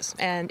stresses,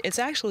 and it's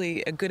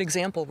actually a good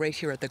example right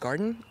here at the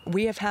garden.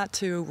 We have had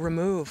to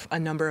remove a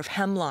number of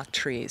hemlock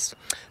trees.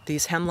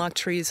 These hemlock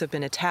trees have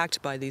been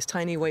attacked by these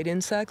tiny white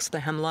insects,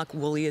 the hemlock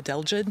woolly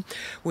adelgid,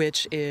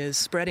 which is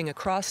spreading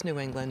across New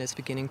England, is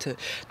beginning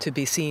to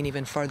be seen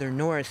even farther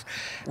north.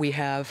 We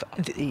have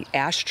the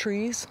ash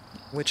trees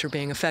which are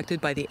being affected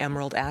by the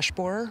emerald ash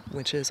borer,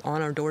 which is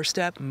on our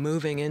doorstep,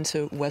 moving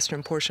into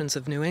western portions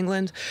of New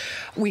England.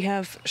 We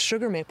have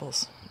sugar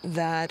maples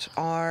that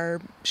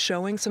are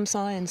showing some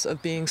signs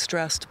of being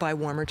stressed by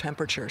warmer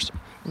temperatures.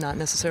 Not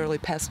necessarily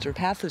pests or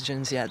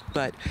pathogens yet,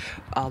 but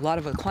a lot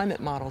of the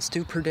climate models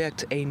do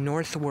predict a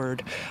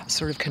northward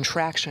sort of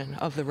contraction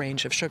of the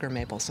range of sugar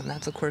maples. And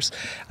that's, of course,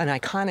 an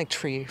iconic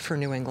tree for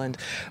New England,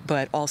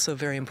 but also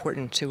very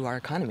important to our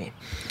economy.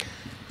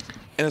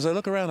 And as I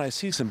look around, I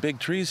see some big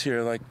trees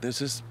here. Like there's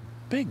this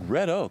big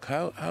red oak.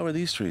 How are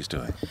these trees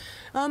doing?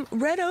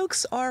 Red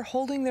oaks are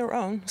holding their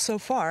own so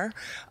far.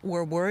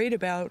 We're worried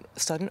about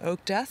sudden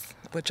oak death,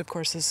 which of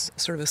course is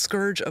sort of a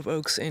scourge of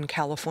oaks in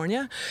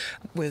California,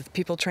 with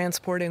people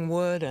transporting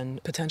wood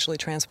and potentially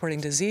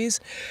transporting disease.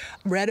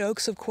 Red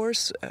oaks, of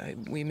course,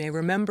 we may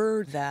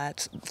remember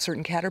that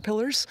certain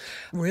caterpillars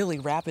really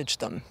ravaged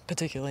them,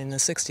 particularly in the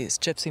 60s.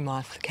 Gypsy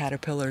moth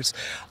caterpillars.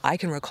 I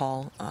can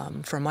recall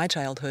from my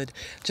childhood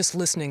just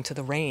listening to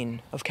the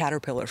rain of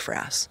caterpillar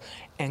frass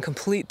and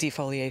complete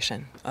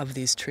defoliation of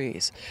these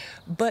trees.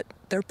 But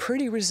they're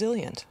pretty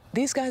resilient.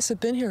 These guys have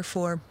been here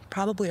for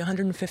probably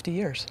 150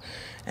 years,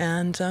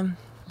 and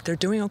they're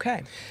doing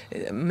okay.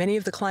 Many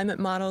of the climate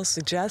models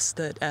suggest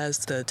that as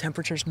the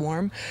temperatures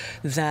warm,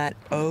 that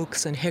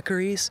oaks and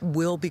hickories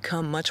will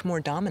become much more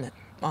dominant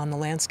on the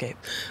landscape.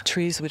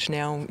 Trees which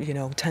now,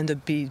 tend to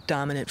be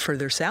dominant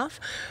further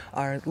south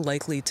are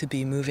likely to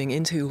be moving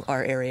into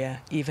our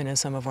area, even as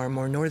some of our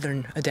more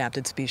northern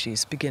adapted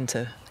species begin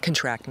to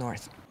contract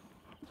north.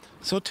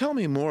 So tell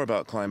me more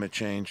about climate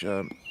change.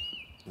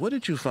 What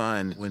did you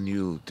find when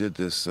you did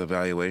this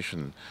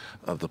evaluation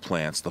of the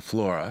plants, the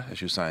flora,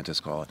 as you scientists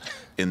call it,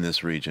 in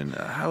this region?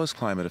 How is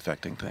climate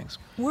affecting things?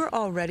 We're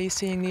already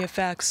seeing the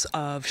effects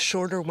of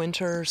shorter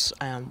winters,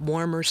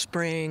 warmer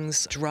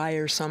springs,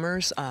 drier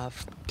summers.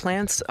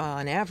 Plants,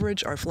 on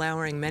average, are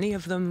flowering, many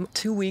of them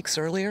 2 weeks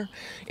earlier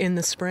in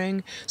the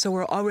spring. So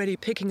we're already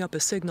picking up a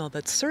signal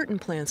that certain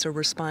plants are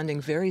responding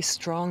very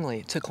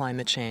strongly to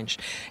climate change.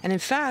 And in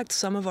fact,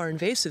 some of our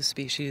invasive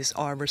species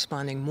are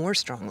responding more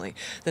strongly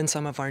than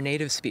some of our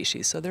native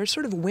species. So there's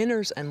sort of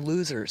winners and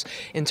losers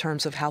in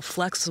terms of how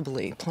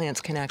flexibly plants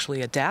can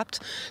actually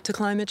adapt to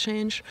climate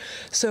change.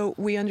 So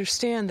we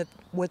understand that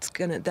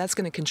that's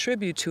going to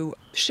contribute to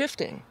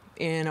shifting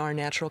in our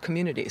natural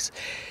communities.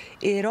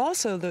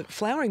 The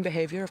flowering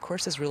behavior, of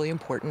course, is really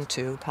important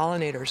to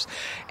pollinators.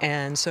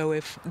 And so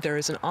if there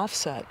is an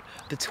offset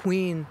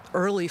between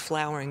early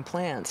flowering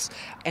plants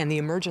and the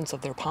emergence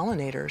of their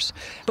pollinators,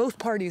 both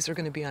parties are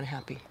going to be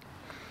unhappy.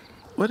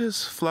 What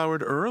is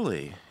flowered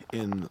early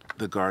in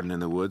the garden in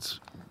the woods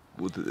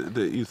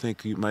that you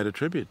think you might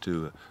attribute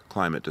to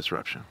climate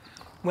disruption?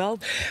 Well,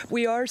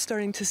 we are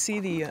starting to see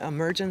the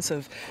emergence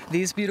of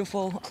these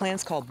beautiful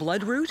plants called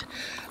bloodroot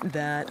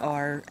that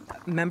are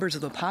members of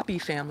the poppy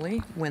family.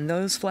 When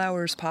those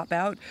flowers pop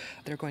out,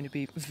 they're going to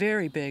be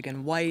very big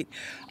and white.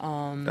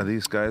 Are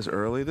these guys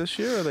early this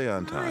year, or are they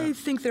on time? I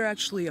think they're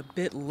actually a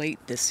bit late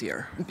this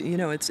year.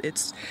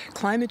 It's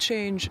climate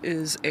change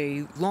is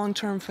a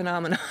long-term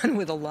phenomenon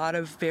with a lot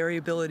of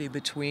variability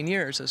between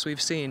years, as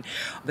we've seen.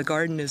 The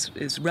garden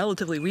is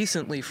relatively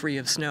recently free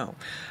of snow.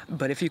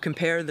 But if you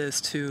compare this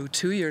to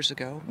 2 years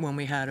ago, when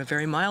we had a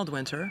very mild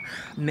winter,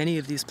 many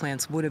of these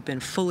plants would have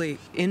been fully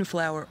in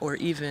flower or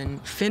even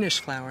finished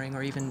flowering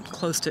or even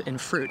close to in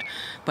fruit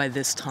by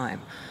this time.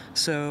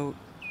 So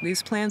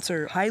these plants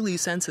are highly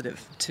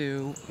sensitive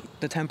to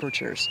the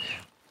temperatures.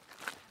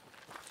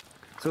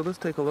 So let's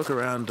take a look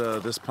around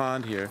this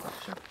pond here.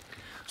 Sure.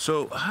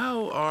 So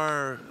how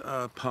are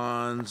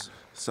ponds,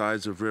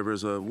 sides of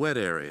rivers, wet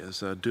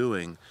areas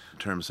doing in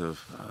terms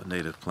of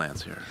native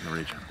plants here in the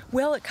region?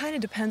 Well, it kind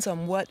of depends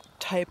on what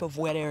type of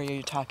wet area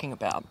you're talking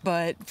about.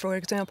 But, for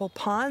example,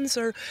 ponds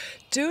are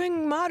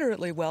doing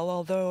moderately well,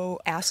 although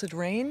acid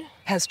rain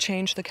has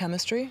changed the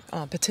chemistry,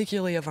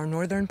 particularly of our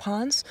northern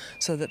ponds,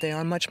 so that they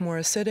are much more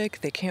acidic.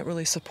 They can't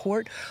really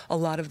support a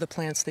lot of the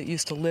plants that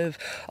used to live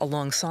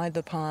alongside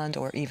the pond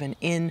or even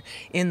in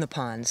the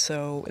pond.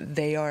 So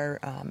they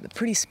are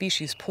pretty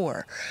species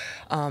poor.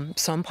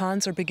 Some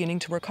ponds are beginning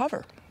to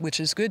recover, which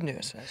is good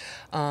news.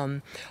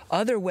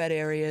 Other wet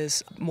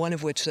areas, one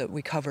of which that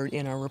we covered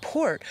in our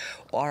report,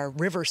 are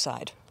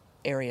riverside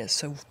areas,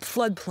 so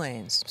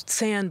floodplains,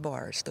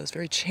 sandbars, those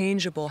very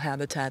changeable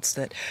habitats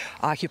that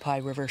occupy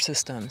river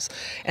systems.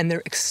 And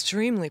they're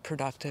extremely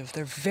productive.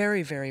 They're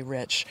very, very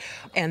rich.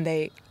 And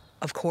they,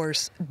 of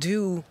course,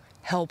 do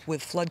help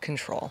with flood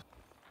control.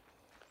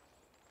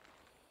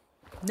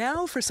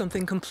 Now for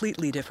something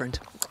completely different.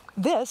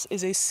 This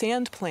is a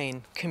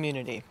sandplain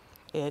community.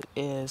 It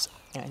is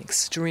an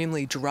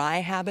extremely dry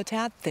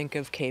habitat. Think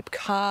of Cape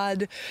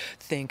Cod,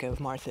 think of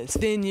Martha's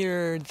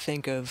Vineyard,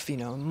 think of,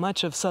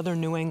 much of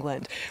southern New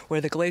England,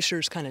 where the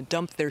glaciers kind of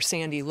dump their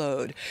sandy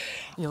load.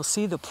 You'll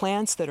see the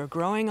plants that are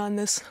growing on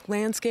this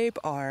landscape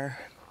are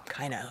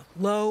kind of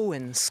low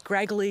and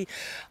scraggly.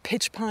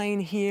 Pitch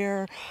pine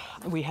here.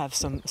 We have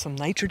some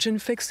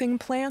nitrogen-fixing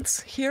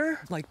plants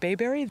here, like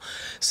bayberry.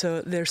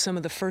 So they're some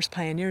of the first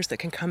pioneers that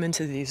can come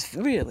into these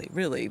really,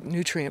 really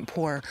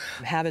nutrient-poor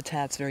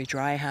habitats, very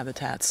dry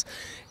habitats,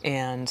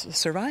 and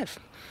survive.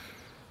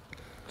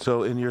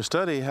 So in your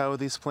study, how are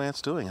these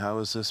plants doing? How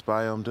is this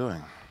biome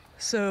doing?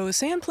 So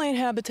sandplain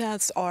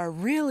habitats are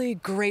really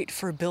great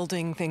for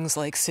building things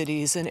like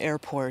cities and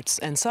airports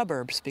and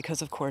suburbs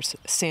because, of course,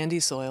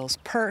 sandy soils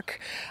perk.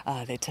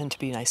 They tend to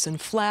be nice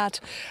and flat.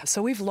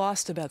 So we've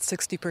lost about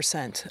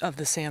 60% of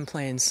the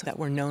sandplains that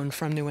were known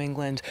from New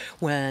England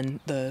when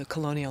the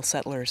colonial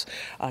settlers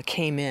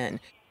came in.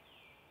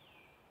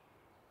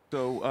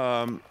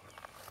 So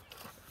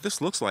this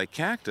looks like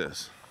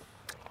cactus.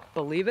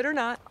 Believe it or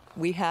not,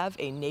 we have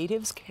a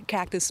native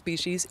cactus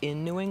species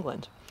in New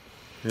England.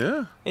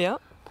 Yeah. Yeah.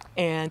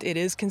 And it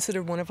is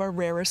considered one of our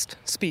rarest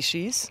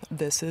species.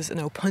 This is an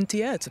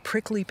opuntia. It's a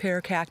prickly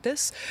pear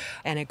cactus,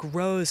 and it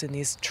grows in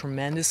these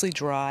tremendously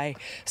dry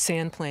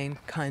sandplain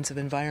kinds of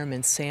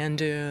environments, sand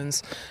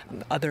dunes,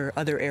 other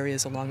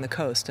areas along the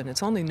coast, and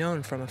it's only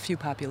known from a few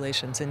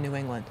populations in New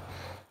England.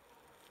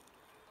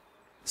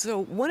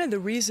 So one of the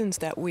reasons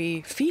that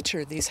we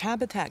feature these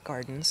habitat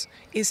gardens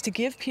is to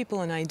give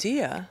people an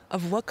idea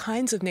of what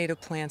kinds of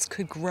native plants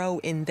could grow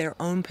in their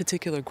own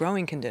particular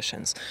growing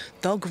conditions.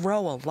 They'll grow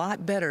a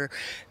lot better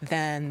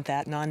than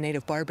that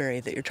non-native barberry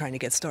that you're trying to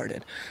get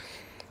started.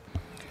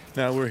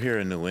 Now, we're here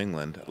in New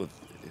England.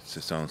 It's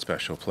its own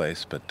special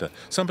place, but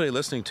somebody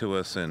listening to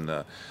us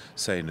in,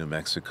 say, New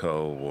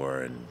Mexico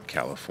or in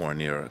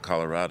California or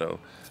Colorado,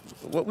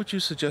 what would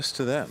you suggest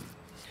to them?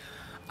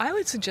 I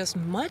would suggest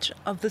much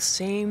of the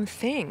same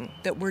thing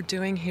that we're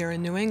doing here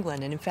in New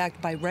England. And in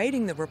fact, by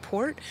writing the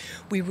report,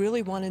 we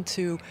really wanted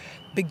to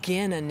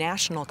begin a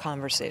national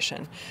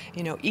conversation.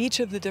 You know, each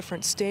of the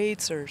different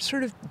states are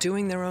sort of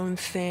doing their own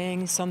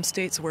thing. Some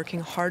states working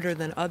harder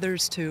than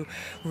others to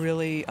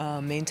really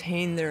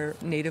maintain their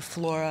native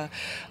flora.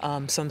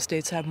 Some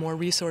states have more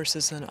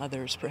resources than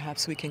others.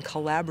 Perhaps we can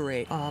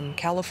collaborate.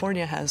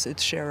 California has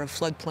its share of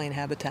floodplain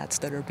habitats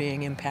that are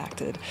being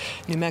impacted.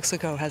 New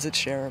Mexico has its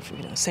share of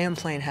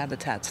sandplain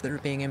habitats that are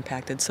being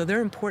impacted. So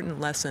they're important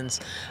lessons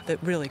that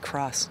really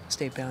cross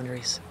state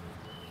boundaries.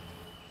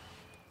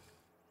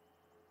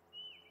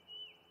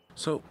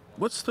 So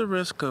what's the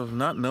risk of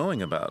not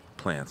knowing about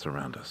plants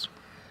around us?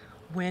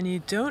 When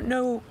you don't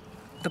know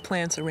the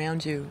plants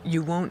around you,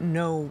 you won't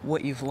know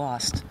what you've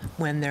lost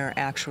when they're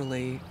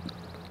actually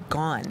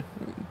gone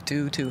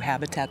due to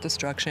habitat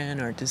destruction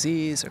or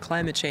disease or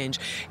climate change,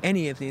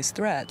 any of these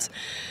threats.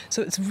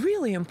 So it's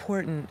really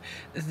important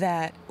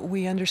that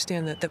we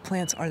understand that the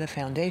plants are the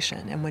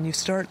foundation. And when you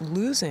start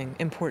losing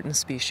important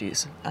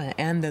species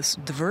and this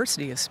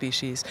diversity of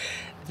species,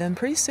 then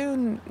pretty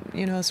soon,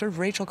 sort of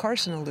Rachel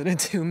Carson alluded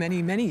to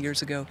many, many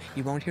years ago,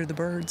 you won't hear the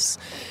birds,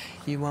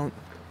 you won't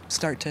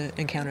start to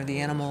encounter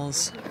the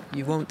animals,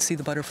 you won't see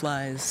the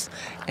butterflies,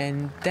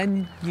 and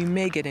then you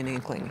may get an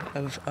inkling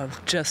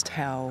of just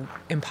how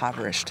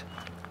impoverished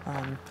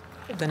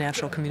the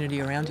natural community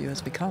around you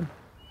has become.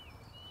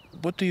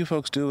 What do you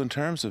folks do in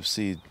terms of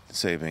seed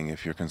saving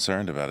if you're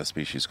concerned about a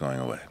species going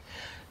away?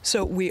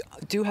 So we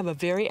do have a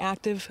very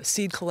active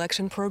seed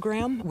collection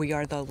program. We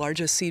are the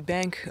largest seed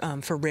bank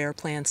for rare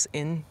plants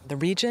in the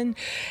region,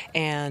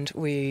 and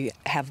we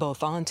have both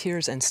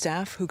volunteers and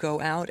staff who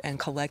go out and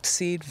collect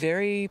seed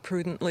very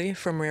prudently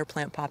from rare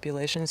plant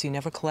populations. You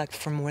never collect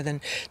from more than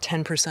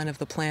 10% of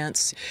the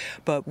plants,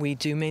 but we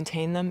do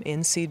maintain them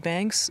in seed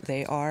banks.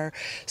 They are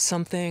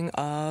something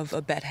of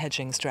a bet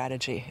hedging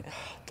strategy,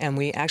 and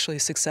we actually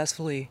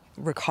successfully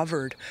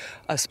recovered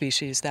a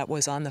species that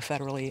was on the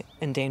federally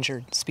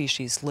endangered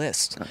species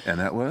list. And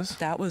that was?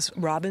 That was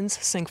Robbins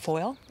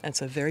cinquefoil.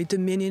 It's a very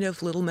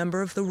diminutive little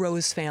member of the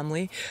rose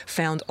family,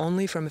 found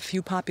only from a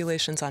few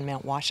populations on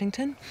Mount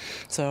Washington.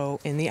 So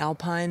in the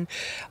Alpine,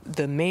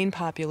 the main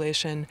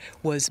population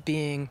was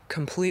being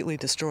completely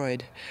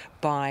destroyed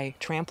by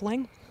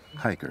trampling.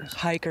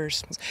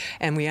 Hikers.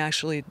 And we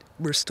actually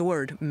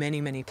restored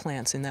many, many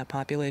plants in that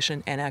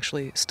population and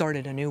actually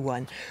started a new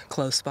one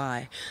close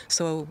by.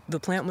 So the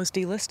plant was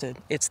delisted.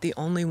 It's the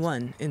only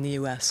one in the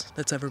U.S.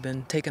 that's ever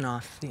been taken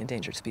off the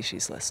endangered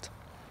species list.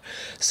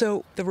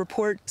 So the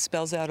report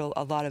spells out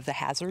a lot of the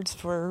hazards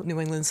for New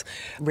England's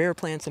rare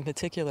plants in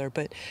particular,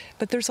 but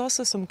there's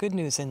also some good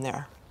news in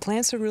there.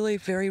 Plants are really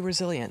very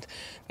resilient,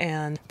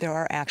 and there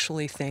are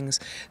actually things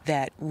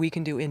that we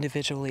can do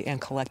individually and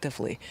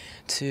collectively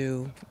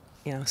to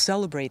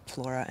celebrate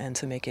flora and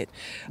to make it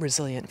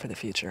resilient for the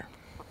future.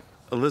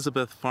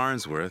 Elizabeth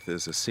Farnsworth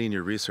is a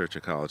senior research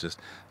ecologist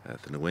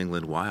at the New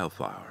England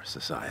Wildflower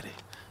Society.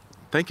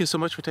 Thank you so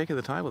much for taking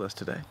the time with us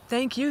today.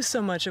 Thank you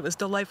so much. It was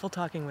delightful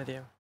talking with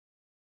you.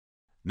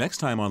 Next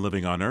time on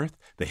Living on Earth,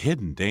 the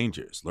hidden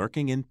dangers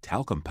lurking in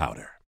talcum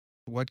powder.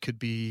 What could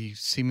be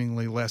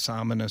seemingly less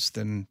ominous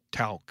than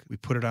talc? We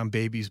put it on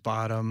babies'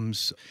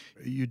 bottoms.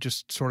 You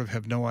just sort of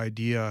have no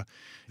idea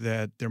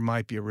that there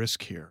might be a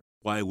risk here.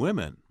 Why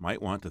women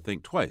might want to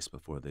think twice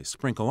before they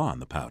sprinkle on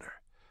the powder.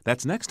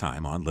 That's next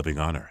time on Living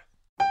on Earth.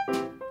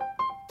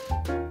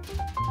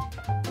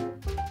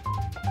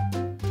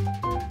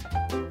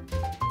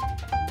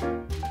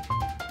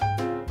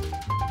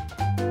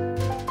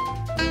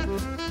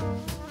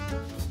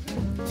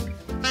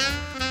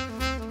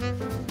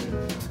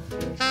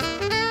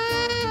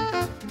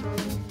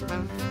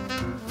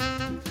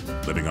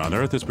 on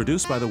Earth is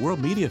produced by the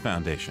World Media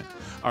Foundation.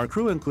 Our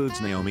crew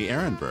includes Naomi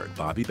Ehrenberg,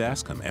 Bobby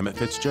Bascom, Emmett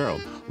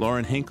Fitzgerald,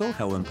 Lauren Hinkle,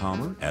 Helen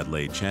Palmer,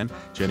 Adelaide Chen,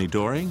 Jenny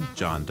Doring,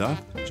 John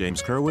Duff,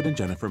 James Kerwood, and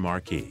Jennifer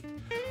Marquis.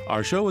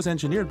 Our show was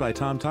engineered by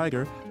Tom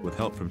Tiger with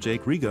help from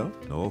Jake Rigo,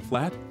 Noel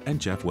Flatt, and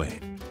Jeff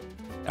Wade.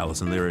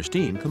 Allison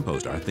Lirish-Dean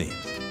composed our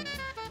themes.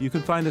 You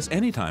can find us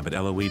anytime at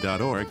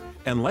LOE.org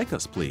and like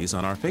us, please,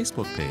 on our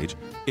Facebook page.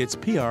 It's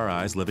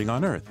PRI's Living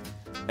on Earth.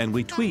 And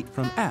we tweet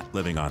from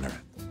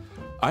 @LivingOnEarth.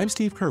 I'm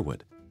Steve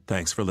Kerwood.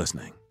 Thanks for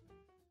listening.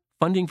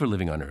 Funding for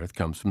Living on Earth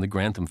comes from the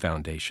Grantham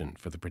Foundation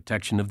for the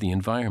Protection of the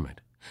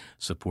Environment,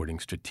 supporting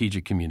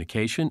strategic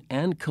communication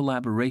and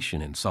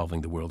collaboration in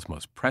solving the world's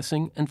most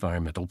pressing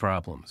environmental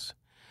problems.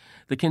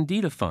 The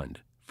Candida Fund,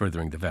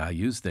 furthering the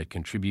values that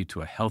contribute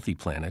to a healthy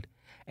planet,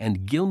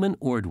 and Gilman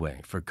Ordway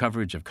for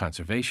coverage of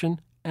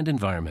conservation and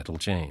environmental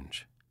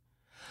change.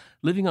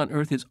 Living on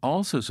Earth is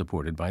also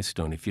supported by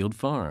Stonyfield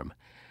Farm,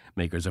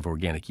 makers of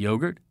organic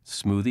yogurt,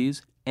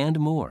 smoothies, and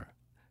more.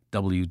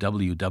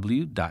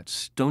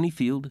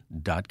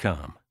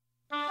 www.stonyfield.com.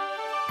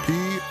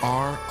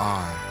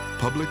 PRI,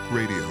 Public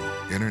Radio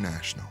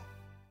International.